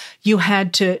changer. You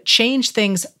had to change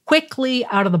things quickly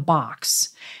out of the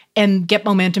box and get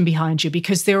momentum behind you,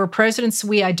 because there were presidents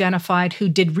we identified who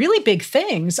did really big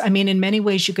things. I mean, in many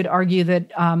ways, you could argue that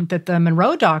that the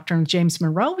Monroe Doctrine, James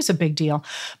Monroe, was a big deal.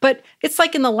 But it's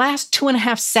like in the last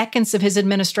 2.5 seconds of his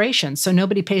administration, so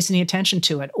nobody pays any attention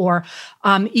to it. Or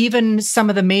even some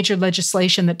of the major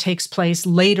legislation that takes place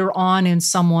later on in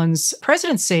someone's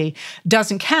presidency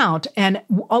doesn't count. And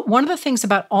one of the things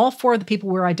about all 4 of the people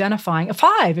we're identifying,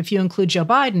 5 if you include Joe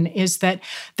Biden, is that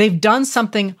they've done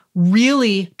something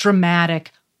really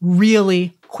dramatic,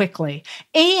 really quickly.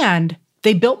 And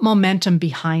they built momentum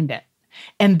behind it.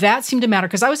 And that seemed to matter,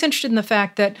 because I was interested in the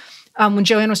fact that when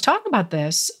Joanne was talking about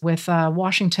this with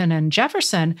Washington and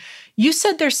Jefferson, you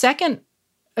said their second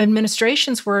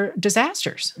administrations were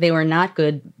disasters. They were not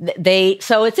good.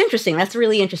 So it's interesting. That's a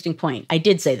really interesting point. I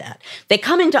did say that. They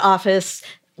come into office.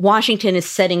 Washington is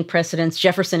setting precedents.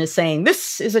 Jefferson is saying,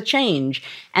 this is a change.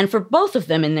 And for both of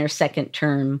them in their second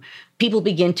term, people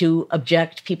begin to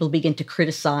object. People begin to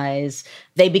criticize.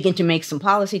 They begin to make some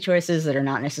policy choices that are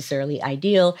not necessarily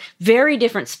ideal. Very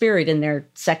different spirit in their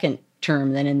second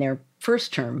term than in their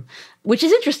first term, which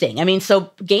is interesting. I mean,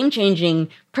 so game-changing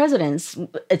presidents,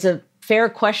 it's a fair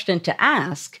question to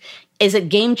ask. Is it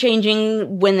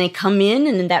game-changing when they come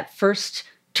in that first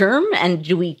term? And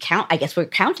do we count? I guess we're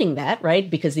counting that, right?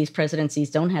 Because these presidencies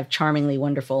don't have charmingly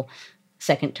wonderful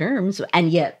second terms,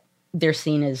 and yet they're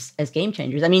seen as game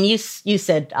changers. I mean, you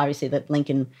said obviously that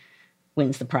Lincoln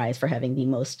wins the prize for having the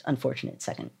most unfortunate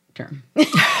second term.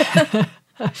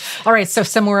 All right, so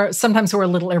sometimes we're a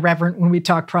little irreverent when we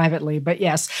talk privately, but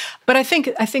yes. But I think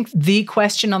the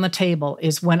question on the table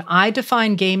is, when I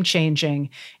define game changing,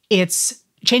 it's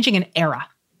changing an era,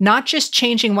 not just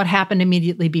changing what happened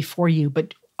immediately before you,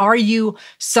 but are you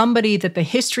somebody that the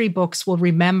history books will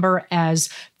remember as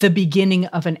the beginning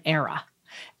of an era?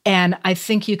 And I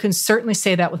think you can certainly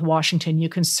say that with Washington. You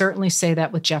can certainly say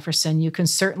that with Jefferson. You can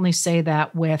certainly say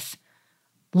that with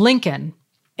Lincoln.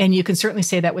 And you can certainly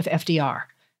say that with FDR.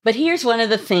 But here's one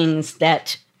of the things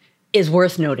that is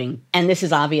worth noting, and this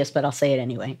is obvious, but I'll say it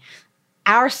anyway.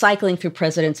 Our cycling through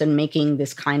presidents and making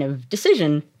this kind of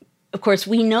decision, of course,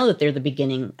 we know that they're the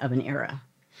beginning of an era.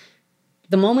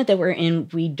 The moment that we're in,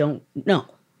 we don't know,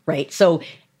 right? So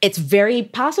it's very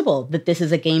possible that this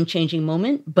is a game-changing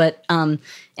moment, but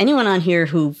anyone on here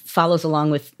who follows along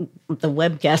with the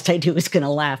webcast I do is going to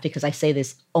laugh, because I say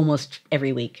this almost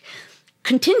every week.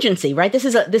 Contingency, right? This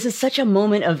is such a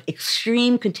moment of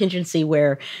extreme contingency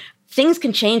where things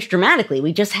can change dramatically.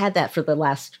 We just had that for the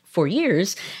last 4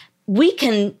 years. We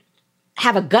can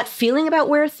have a gut feeling about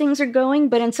where things are going,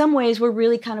 but in some ways we're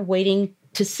really kind of waiting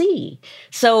to see.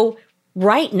 So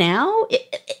right now,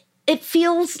 it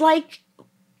feels like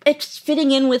it's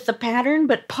fitting in with the pattern,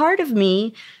 but part of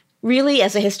me really,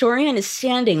 as a historian, is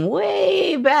standing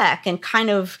way back and kind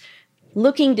of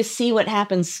looking to see what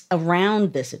happens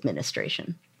around this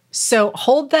administration. So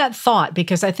hold that thought,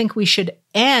 because I think we should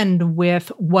end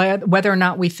with whether or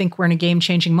not we think we're in a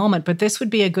game-changing moment. But this would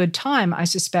be a good time, I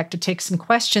suspect, to take some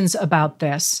questions about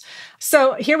this.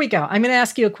 So here we go. I'm going to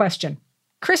ask you a question.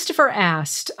 Christopher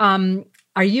asked,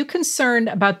 are you concerned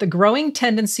about the growing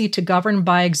tendency to govern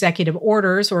by executive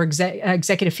orders or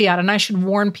executive fiat? And I should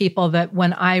warn people that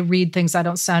when I read things, I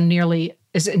don't sound nearly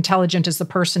as intelligent as the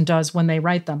person does when they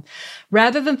write them,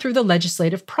 rather than through the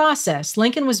legislative process.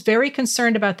 Lincoln was very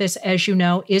concerned about this, as you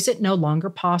know. Is it no longer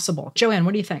possible? Joanne,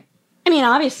 what do you think? I mean,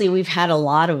 obviously, we've had a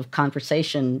lot of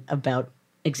conversation about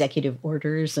executive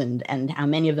orders and how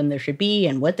many of them there should be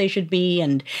and what they should be.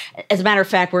 And as a matter of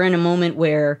fact, we're in a moment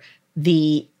where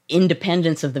the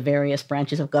independence of the various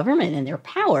branches of government and their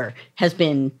power has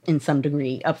been, in some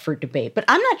degree, up for debate. But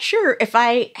I'm not sure if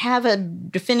I have a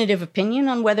definitive opinion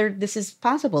on whether this is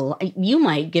possible. You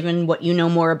might, given what you know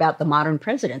more about the modern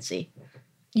presidency.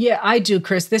 Yeah, I do,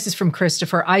 Chris. This is from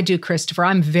Christopher. I do, Christopher.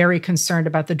 I'm very concerned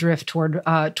about the drift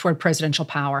toward presidential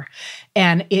power.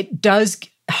 And it does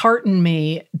hearten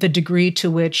me the degree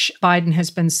to which Biden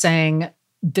has been saying,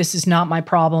 this is not my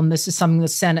problem. This is something the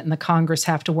Senate and the Congress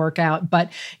have to work out,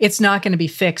 but it's not going to be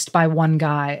fixed by one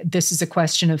guy. This is a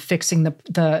question of fixing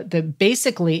the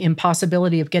basically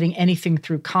impossibility of getting anything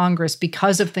through Congress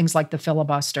because of things like the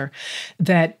filibuster,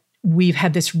 that we've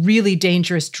had this really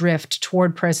dangerous drift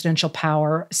toward presidential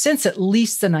power since at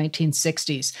least the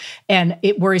 1960s. And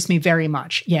it worries me very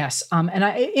much, yes.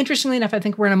 Interestingly enough, I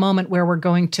think we're in a moment where we're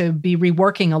going to be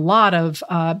reworking a lot of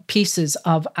pieces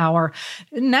of our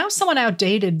now somewhat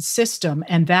outdated system.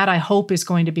 And that, I hope, is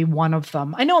going to be one of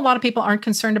them. I know a lot of people aren't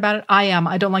concerned about it. I am.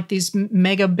 I don't like these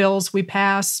mega bills we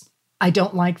pass. I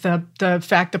don't like the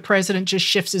fact the president just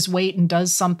shifts his weight and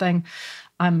does something.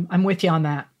 I'm with you on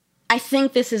that. I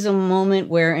think this is a moment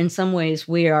where, in some ways,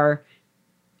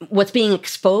 what's being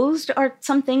exposed are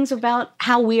some things about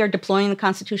how we are deploying the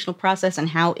constitutional process and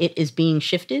how it is being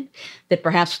shifted that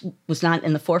perhaps was not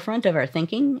in the forefront of our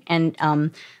thinking. And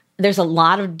there's a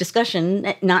lot of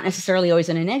discussion, not necessarily always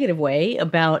in a negative way,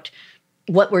 about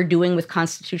what we're doing with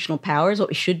constitutional powers, what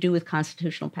we should do with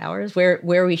constitutional powers,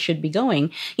 where we should be going.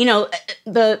 You know,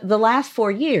 the last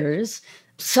 4 years,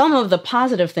 some of the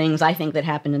positive things I think that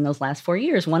happened in those last 4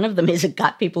 years, one of them is it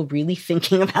got people really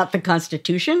thinking about the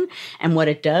Constitution and what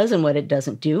it does and what it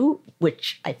doesn't do,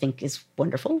 which I think is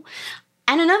wonderful.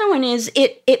 And another one is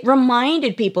it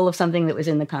reminded people of something that was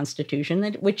in the Constitution,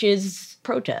 which is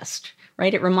protest,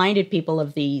 right? It reminded people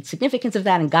of the significance of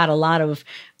that and got a lot of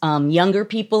younger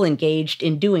people engaged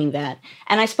in doing that.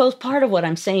 And I suppose part of what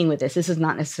I'm saying with this is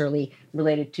not necessarily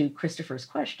related to Christopher's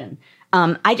question.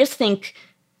 I just think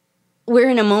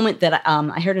we're in a moment that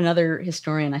I heard another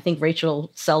historian, I think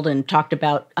Rachel Selden, talked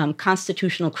about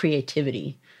constitutional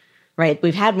creativity, right?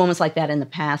 We've had moments like that in the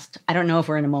past. I don't know if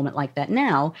we're in a moment like that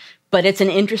now, but it's an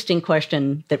interesting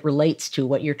question that relates to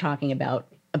what you're talking about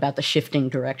the shifting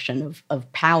direction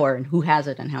of power and who has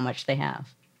it and how much they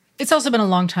have. It's also been a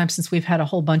long time since we've had a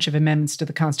whole bunch of amendments to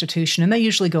the Constitution, and they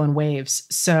usually go in waves.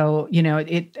 So, you know,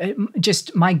 it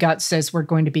just, my gut says we're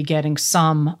going to be getting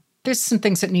some. There's some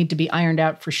things that need to be ironed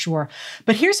out for sure.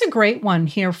 But here's a great one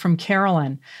here from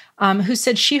Carolyn, who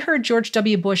said she heard George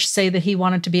W. Bush say that he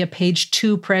wanted to be a page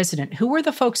 2 president. Who were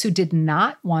the folks who did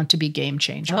not want to be game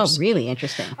changers? Oh, really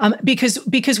interesting.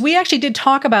 Because we actually did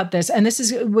talk about this, and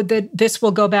this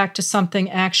will go back to something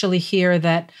actually here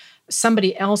that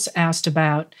somebody else asked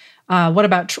about. What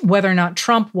about whether or not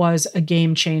Trump was a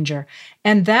game changer?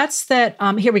 And that's that.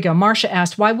 Here we go. Marcia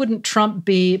asked, why wouldn't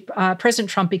President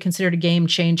Trump be considered a game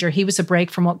changer? He was a break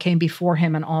from what came before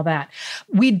him and all that.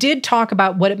 We did talk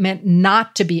about what it meant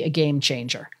not to be a game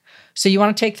changer. So you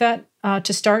want to take that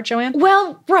to start, Joanne?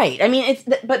 Well, right. I mean,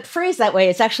 but phrased that way,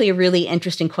 it's actually a really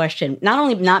interesting question. Not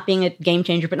only not being a game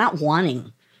changer, but not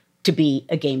wanting to be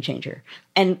a game changer.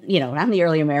 And, you know, I'm the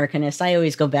early Americanist. I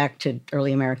always go back to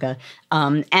early America.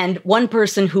 And one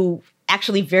person who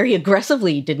actually very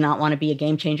aggressively did not want to be a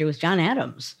game changer was John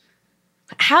Adams.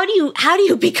 How do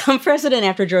you become president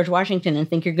after George Washington and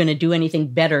think you're going to do anything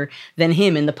better than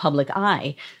him in the public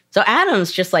eye? So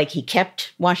Adams, just like he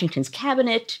kept Washington's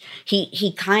cabinet,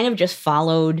 he kind of just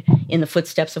followed in the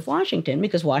footsteps of Washington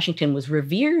because Washington was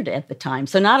revered at the time.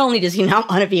 So not only does he not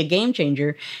want to be a game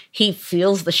changer, he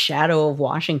feels the shadow of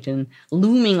Washington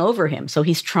looming over him. So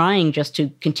he's trying just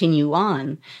to continue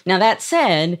on. Now, that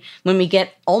said, when we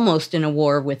get almost in a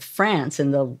war with France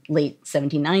in the late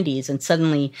 1790s, and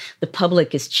suddenly the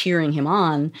public is cheering him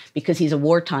on because he's a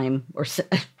wartime or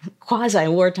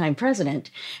quasi-wartime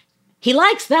president, he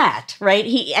likes that, right?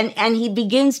 He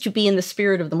begins to be in the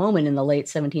spirit of the moment in the late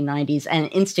 1790s and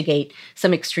instigate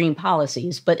some extreme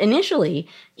policies. But initially,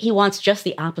 he wants just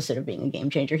the opposite of being a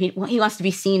game changer. He wants to be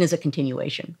seen as a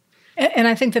continuation. And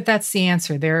I think that that's the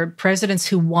answer. There are presidents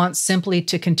who want simply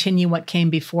to continue what came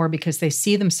before because they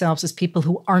see themselves as people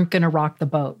who aren't going to rock the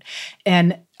boat.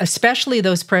 And especially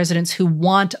those presidents who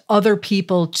want other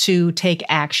people to take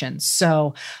action.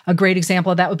 So a great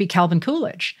example of that would be Calvin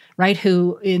Coolidge, right?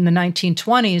 Who in the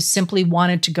 1920s simply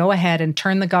wanted to go ahead and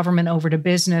turn the government over to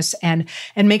business and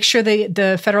make sure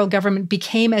the federal government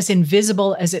became as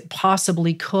invisible as it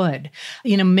possibly could.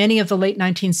 You know, many of the late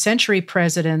 19th century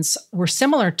presidents were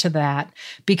similar to that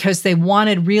because they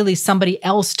wanted really somebody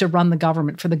else to run the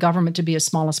government, for the government to be as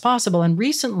small as possible. And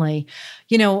recently,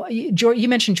 you know, you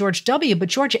mentioned George W., but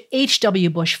George H.W.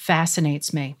 Bush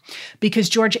fascinates me because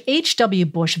George H.W.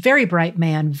 Bush, very bright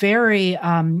man, very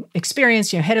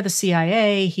experienced, you know, head of the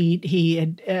CIA. He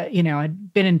had,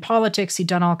 had been in politics. He'd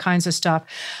done all kinds of stuff.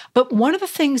 But one of the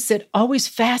things that always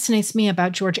fascinates me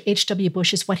about George H.W.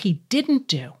 Bush is what he didn't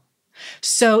do.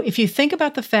 So if you think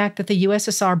about the fact that the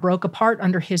USSR broke apart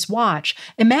under his watch,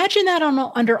 imagine that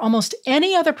under almost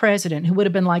any other president who would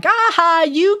have been like, aha,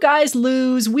 you guys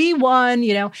lose, we won,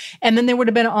 and then there would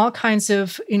have been all kinds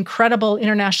of incredible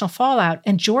international fallout.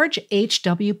 And George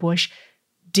H.W. Bush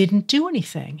didn't do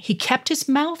anything. He kept his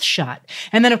mouth shut.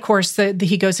 And then, of course,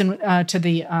 he goes in to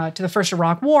the first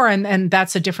Iraq War, and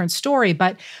that's a different story.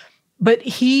 But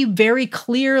he very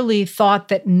clearly thought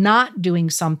that not doing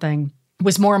something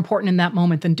was more important in that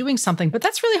moment than doing something. But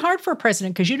that's really hard for a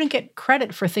president because you don't get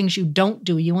credit for things you don't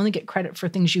do. You only get credit for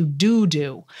things you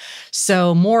do.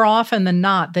 So more often than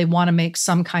not, they want to make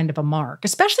some kind of a mark,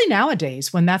 especially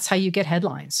nowadays when that's how you get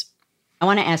headlines. I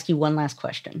want to ask you one last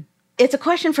question. It's a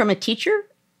question from a teacher,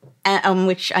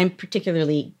 which I'm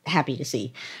particularly happy to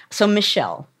see. So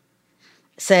Michelle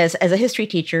says, as a history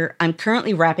teacher, I'm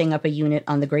currently wrapping up a unit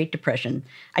on the Great Depression.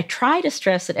 I try to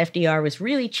stress that FDR was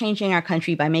really changing our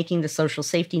country by making the social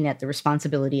safety net the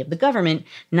responsibility of the government,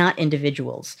 not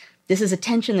individuals. This is a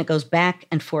tension that goes back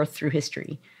and forth through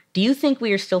history. Do you think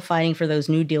we are still fighting for those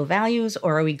New Deal values,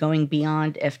 or are we going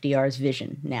beyond FDR's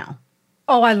vision now?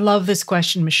 Oh, I love this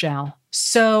question, Michelle.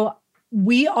 So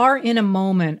we are in a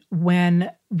moment when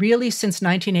really since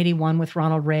 1981 with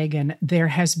Ronald Reagan, there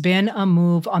has been a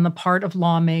move on the part of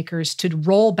lawmakers to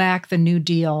roll back the New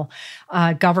Deal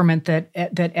government that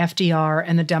FDR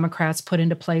and the Democrats put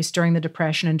into place during the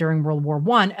Depression and during World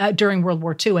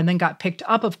War II, and then got picked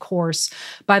up, of course,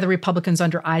 by the Republicans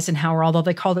under Eisenhower, although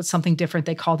they called it something different.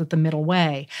 They called it the middle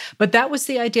way. But that was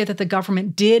the idea that the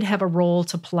government did have a role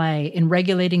to play in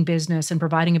regulating business and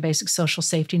providing a basic social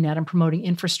safety net and promoting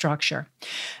infrastructure.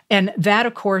 And that,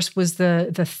 of course, was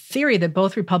the theory that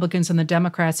both Republicans and the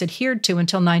Democrats adhered to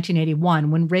until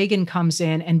 1981, when Reagan comes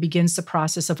in and begins the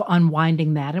process of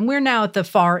unwinding that. And we're now at the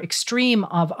far extreme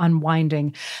of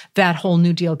unwinding that whole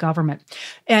New Deal government.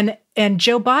 And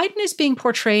Joe Biden is being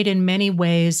portrayed in many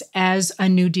ways as a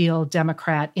New Deal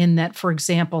Democrat in that, for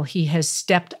example, he has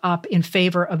stepped up in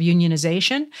favor of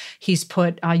unionization. He's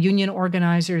put union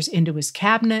organizers into his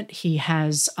cabinet. He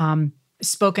has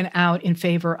spoken out in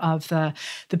favor of the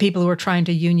people who are trying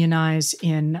to unionize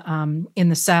in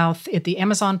the South at the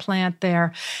Amazon plant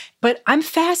there. But I'm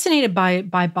fascinated by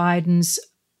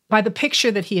the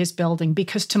picture that he is building,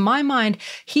 because to my mind,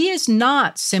 he is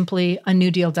not simply a New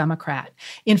Deal Democrat.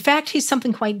 In fact, he's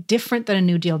something quite different than a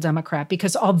New Deal Democrat,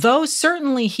 because although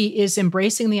certainly he is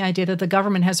embracing the idea that the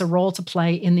government has a role to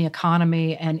play in the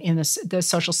economy and in the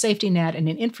social safety net and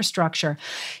in infrastructure,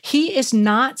 he is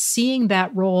not seeing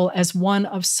that role as one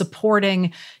of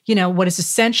supporting, what is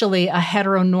essentially a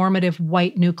heteronormative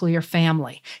white nuclear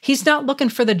family. He's not looking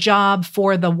for the job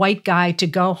for the white guy to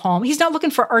go home. He's not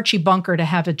looking for Archie Bunker to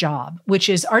have a job, which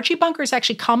is Archie Bunker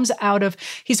actually comes out of,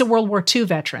 he's a World War II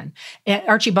veteran.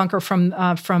 Archie Bunker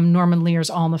from Norman Lear's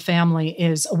All in the Family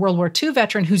is a World War II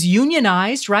veteran who's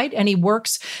unionized, right? And he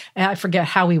works, I forget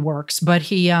how he works, but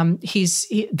he's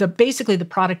basically the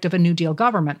product of a New Deal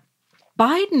government.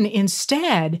 Biden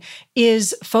instead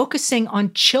is focusing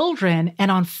on children and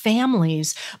on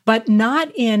families, but not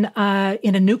in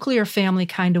a nuclear family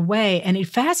kind of way. And it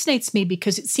fascinates me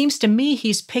because it seems to me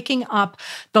he's picking up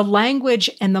the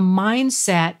language and the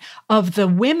mindset of the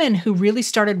women who really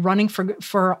started running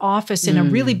for office in a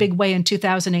really big way in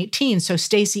 2018. So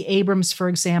Stacey Abrams, for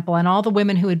example, and all the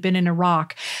women who had been in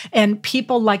Iraq, and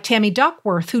people like Tammy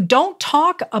Duckworth, who don't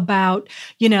talk about,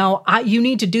 you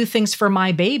need to do things for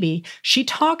my baby. She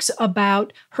talks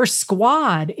about her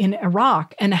squad in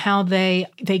Iraq and how they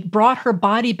brought her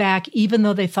body back even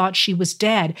though they thought she was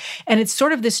dead. And it's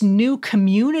sort of this new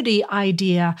community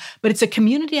idea, but it's a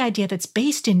community idea that's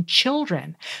based in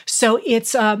children. So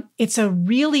it's a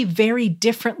really very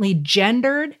differently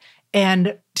gendered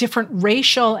and different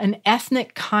racial and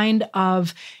ethnic kind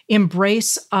of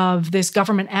embrace of this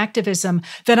government activism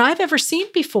than I've ever seen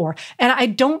before.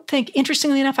 And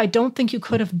interestingly enough, I don't think you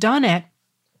could have done it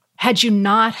had you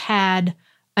not had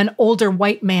an older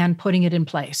white man putting it in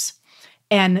place.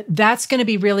 And that's going to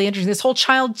be really interesting. This whole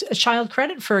child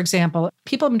credit, for example,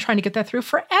 people have been trying to get that through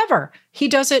forever. He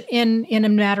does it in a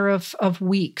matter of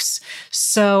weeks.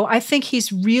 So I think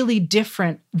he's really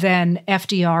different than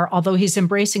FDR, although he's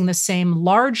embracing the same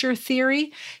larger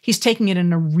theory. He's taking it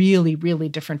in a really, really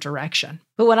different direction.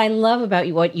 But what I love about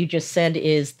what you just said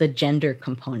is the gender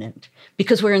component,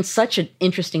 because we're in such an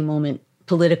interesting moment,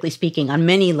 politically speaking, on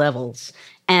many levels.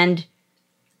 And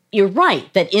you're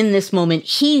right that in this moment,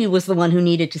 he was the one who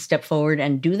needed to step forward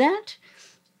and do that.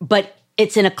 But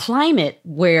it's in a climate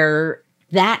where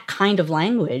that kind of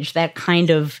language, that kind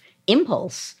of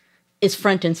impulse is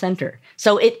front and center.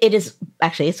 So it is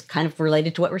actually, it's kind of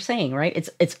related to what we're saying, right?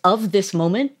 It's of this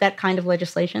moment, that kind of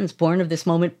legislation is born of this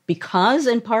moment because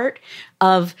in part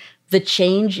of the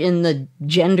change in the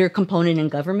gender component in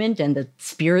government and the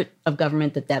spirit of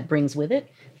government that brings with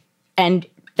it. And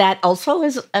that also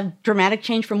is a dramatic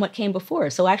change from what came before.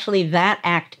 So actually that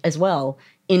act as well,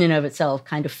 in and of itself,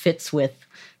 kind of fits with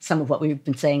some of what we've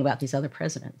been saying about these other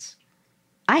presidents.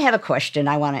 I have a question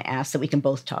I want to ask that we can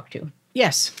both talk to.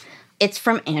 Yes. It's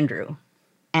from Andrew.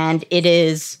 And it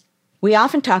is, we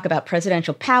often talk about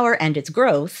presidential power and its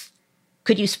growth.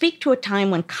 Could you speak to a time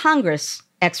when Congress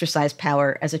exercised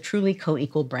power as a truly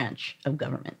co-equal branch of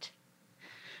government?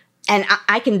 And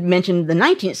I can mention the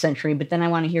 19th century, but then I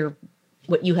want to hear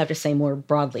what you have to say more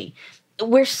broadly.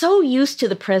 We're so used to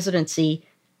the presidency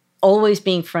always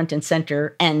being front and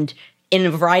center, and in a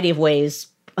variety of ways,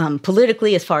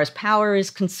 politically, as far as power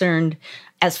is concerned,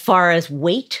 as far as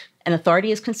weight and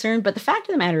authority is concerned. But the fact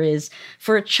of the matter is,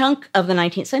 for a chunk of the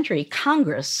 19th century,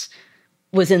 Congress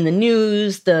was in the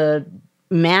news. The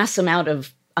mass amount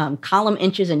of column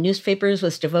inches in newspapers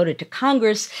was devoted to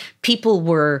Congress. People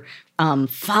were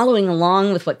following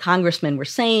along with what congressmen were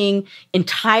saying.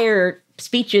 Entire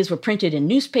speeches were printed in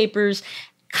newspapers.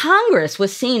 Congress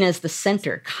was seen as the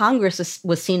center. Congress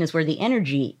was seen as where the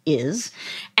energy is.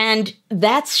 And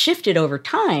that's shifted over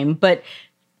time. But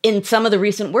in some of the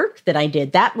recent work that I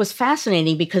did, that was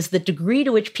fascinating because the degree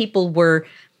to which people were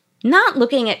not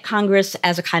looking at Congress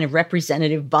as a kind of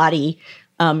representative body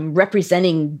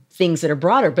representing things that are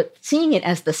broader, but seeing it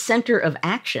as the center of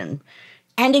action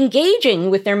and engaging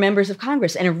with their members of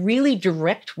Congress in a really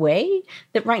direct way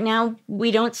that right now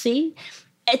we don't see.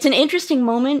 It's an interesting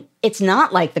moment. It's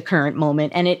not like the current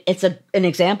moment. And it's an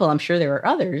example, I'm sure there are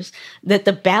others, that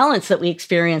the balance that we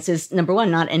experience is, number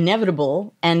one, not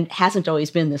inevitable and hasn't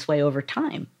always been this way over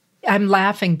time. I'm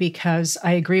laughing because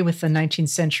I agree with the 19th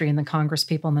century and the Congress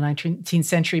people in the 19th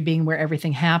century being where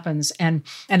everything happens. And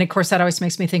of course, that always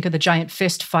makes me think of the giant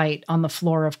fist fight on the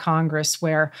floor of Congress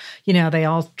where, you know, they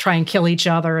all try and kill each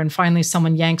other and finally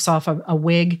someone yanks off a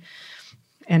wig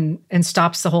and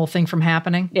stops the whole thing from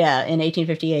happening. Yeah, in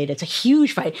 1858, it's a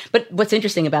huge fight. But what's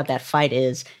interesting about that fight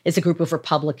is it's a group of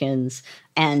Republicans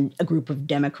and a group of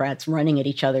Democrats running at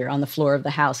each other on the floor of the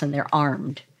House, and they're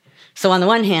armed. So on the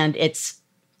one hand,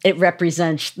 it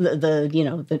represents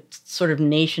the sort of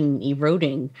nation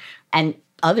eroding, and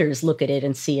others look at it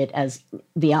and see it as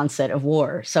the onset of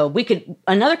war. So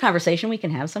another conversation we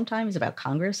can have sometime is about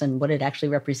Congress and what it actually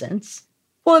represents.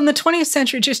 Well, in the 20th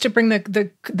century, just to bring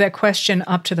the question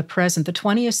up to the present, the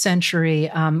 20th century,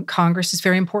 Congress is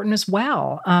very important as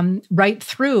well. Right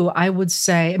through, I would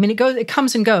say, I mean, it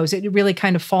comes and goes. It really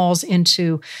kind of falls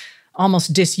into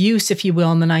almost disuse, if you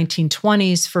will, in the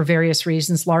 1920s for various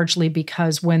reasons, largely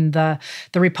because when the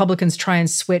Republicans try and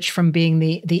switch from being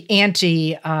the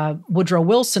anti-Woodrow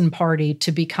Wilson party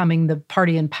to becoming the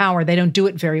party in power, they don't do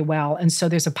it very well. And so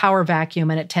there's a power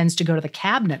vacuum, and it tends to go to the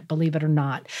cabinet, believe it or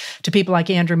not, to people like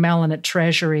Andrew Mellon at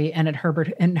Treasury and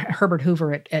Herbert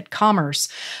Hoover at Commerce.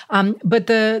 But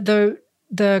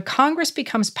the Congress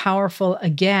becomes powerful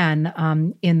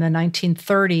again in the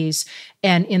 1930s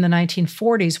and in the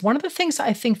 1940s. One of the things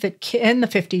I think that, in the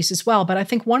 50s as well, but I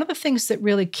think one of the things that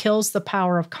really kills the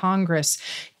power of Congress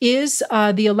is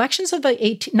the elections of the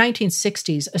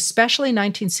 1960s, especially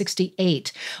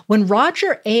 1968, when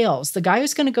Roger Ailes, the guy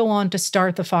who's going to go on to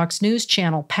start the Fox News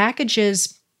Channel,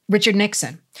 packages Richard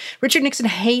Nixon. Richard Nixon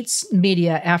hates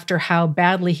media after how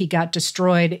badly he got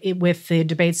destroyed with the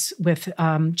debates with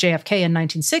JFK in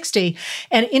 1960.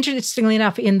 And interestingly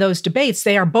enough, in those debates,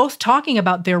 they are both talking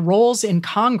about their roles in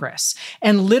Congress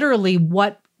and literally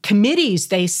what committees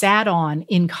they sat on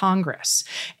in Congress.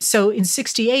 So in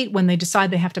 68, when they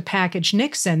decide they have to package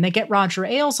Nixon, they get Roger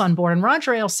Ailes on board. And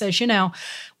Roger Ailes says,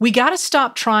 we got to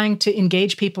stop trying to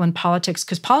engage people in politics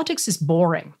because politics is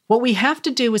boring. What we have to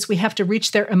do is we have to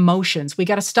reach their emotions. We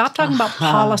got to stop talking about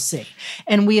policy.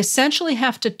 And we essentially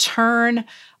have to turn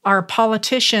our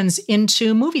politicians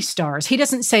into movie stars. He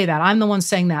doesn't say that. I'm the one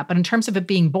saying that. But in terms of it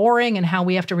being boring and how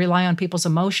we have to rely on people's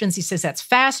emotions, he says that's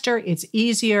faster, it's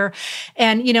easier.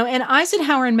 And, and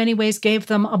Eisenhower in many ways gave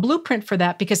them a blueprint for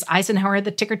that because Eisenhower had the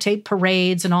ticker tape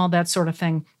parades and all that sort of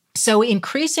thing. So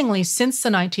increasingly, since the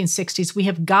 1960s, we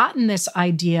have gotten this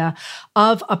idea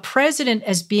of a president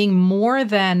as being more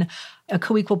than a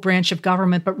co-equal branch of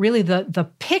government, but really the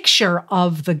picture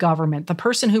of the government, the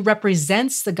person who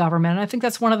represents the government. And I think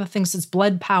that's one of the things that's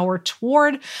bled power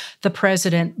toward the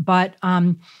president. But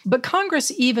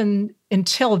Congress, even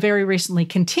until very recently,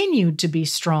 continued to be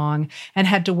strong and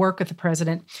had to work with the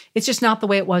president. It's just not the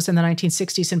way it was in the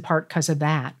 1960s, in part because of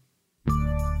that.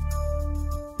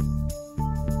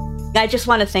 I just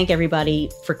want to thank everybody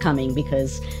for coming,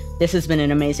 because this has been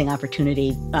an amazing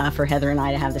opportunity for Heather and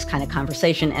I to have this kind of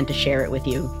conversation and to share it with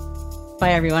you.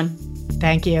 Bye, everyone.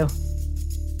 Thank you.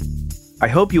 I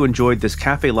hope you enjoyed this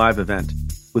Cafe Live event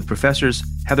with Professors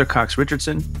Heather Cox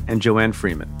Richardson and Joanne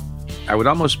Freeman. I would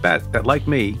almost bet that, like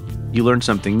me, you learned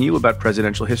something new about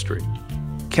presidential history.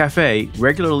 Cafe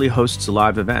regularly hosts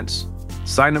live events.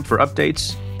 Sign up for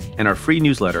updates and our free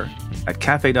newsletter at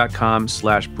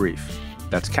cafe.com/brief.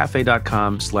 That's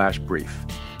cafe.com/brief.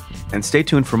 And stay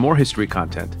tuned for more history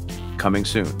content coming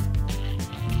soon.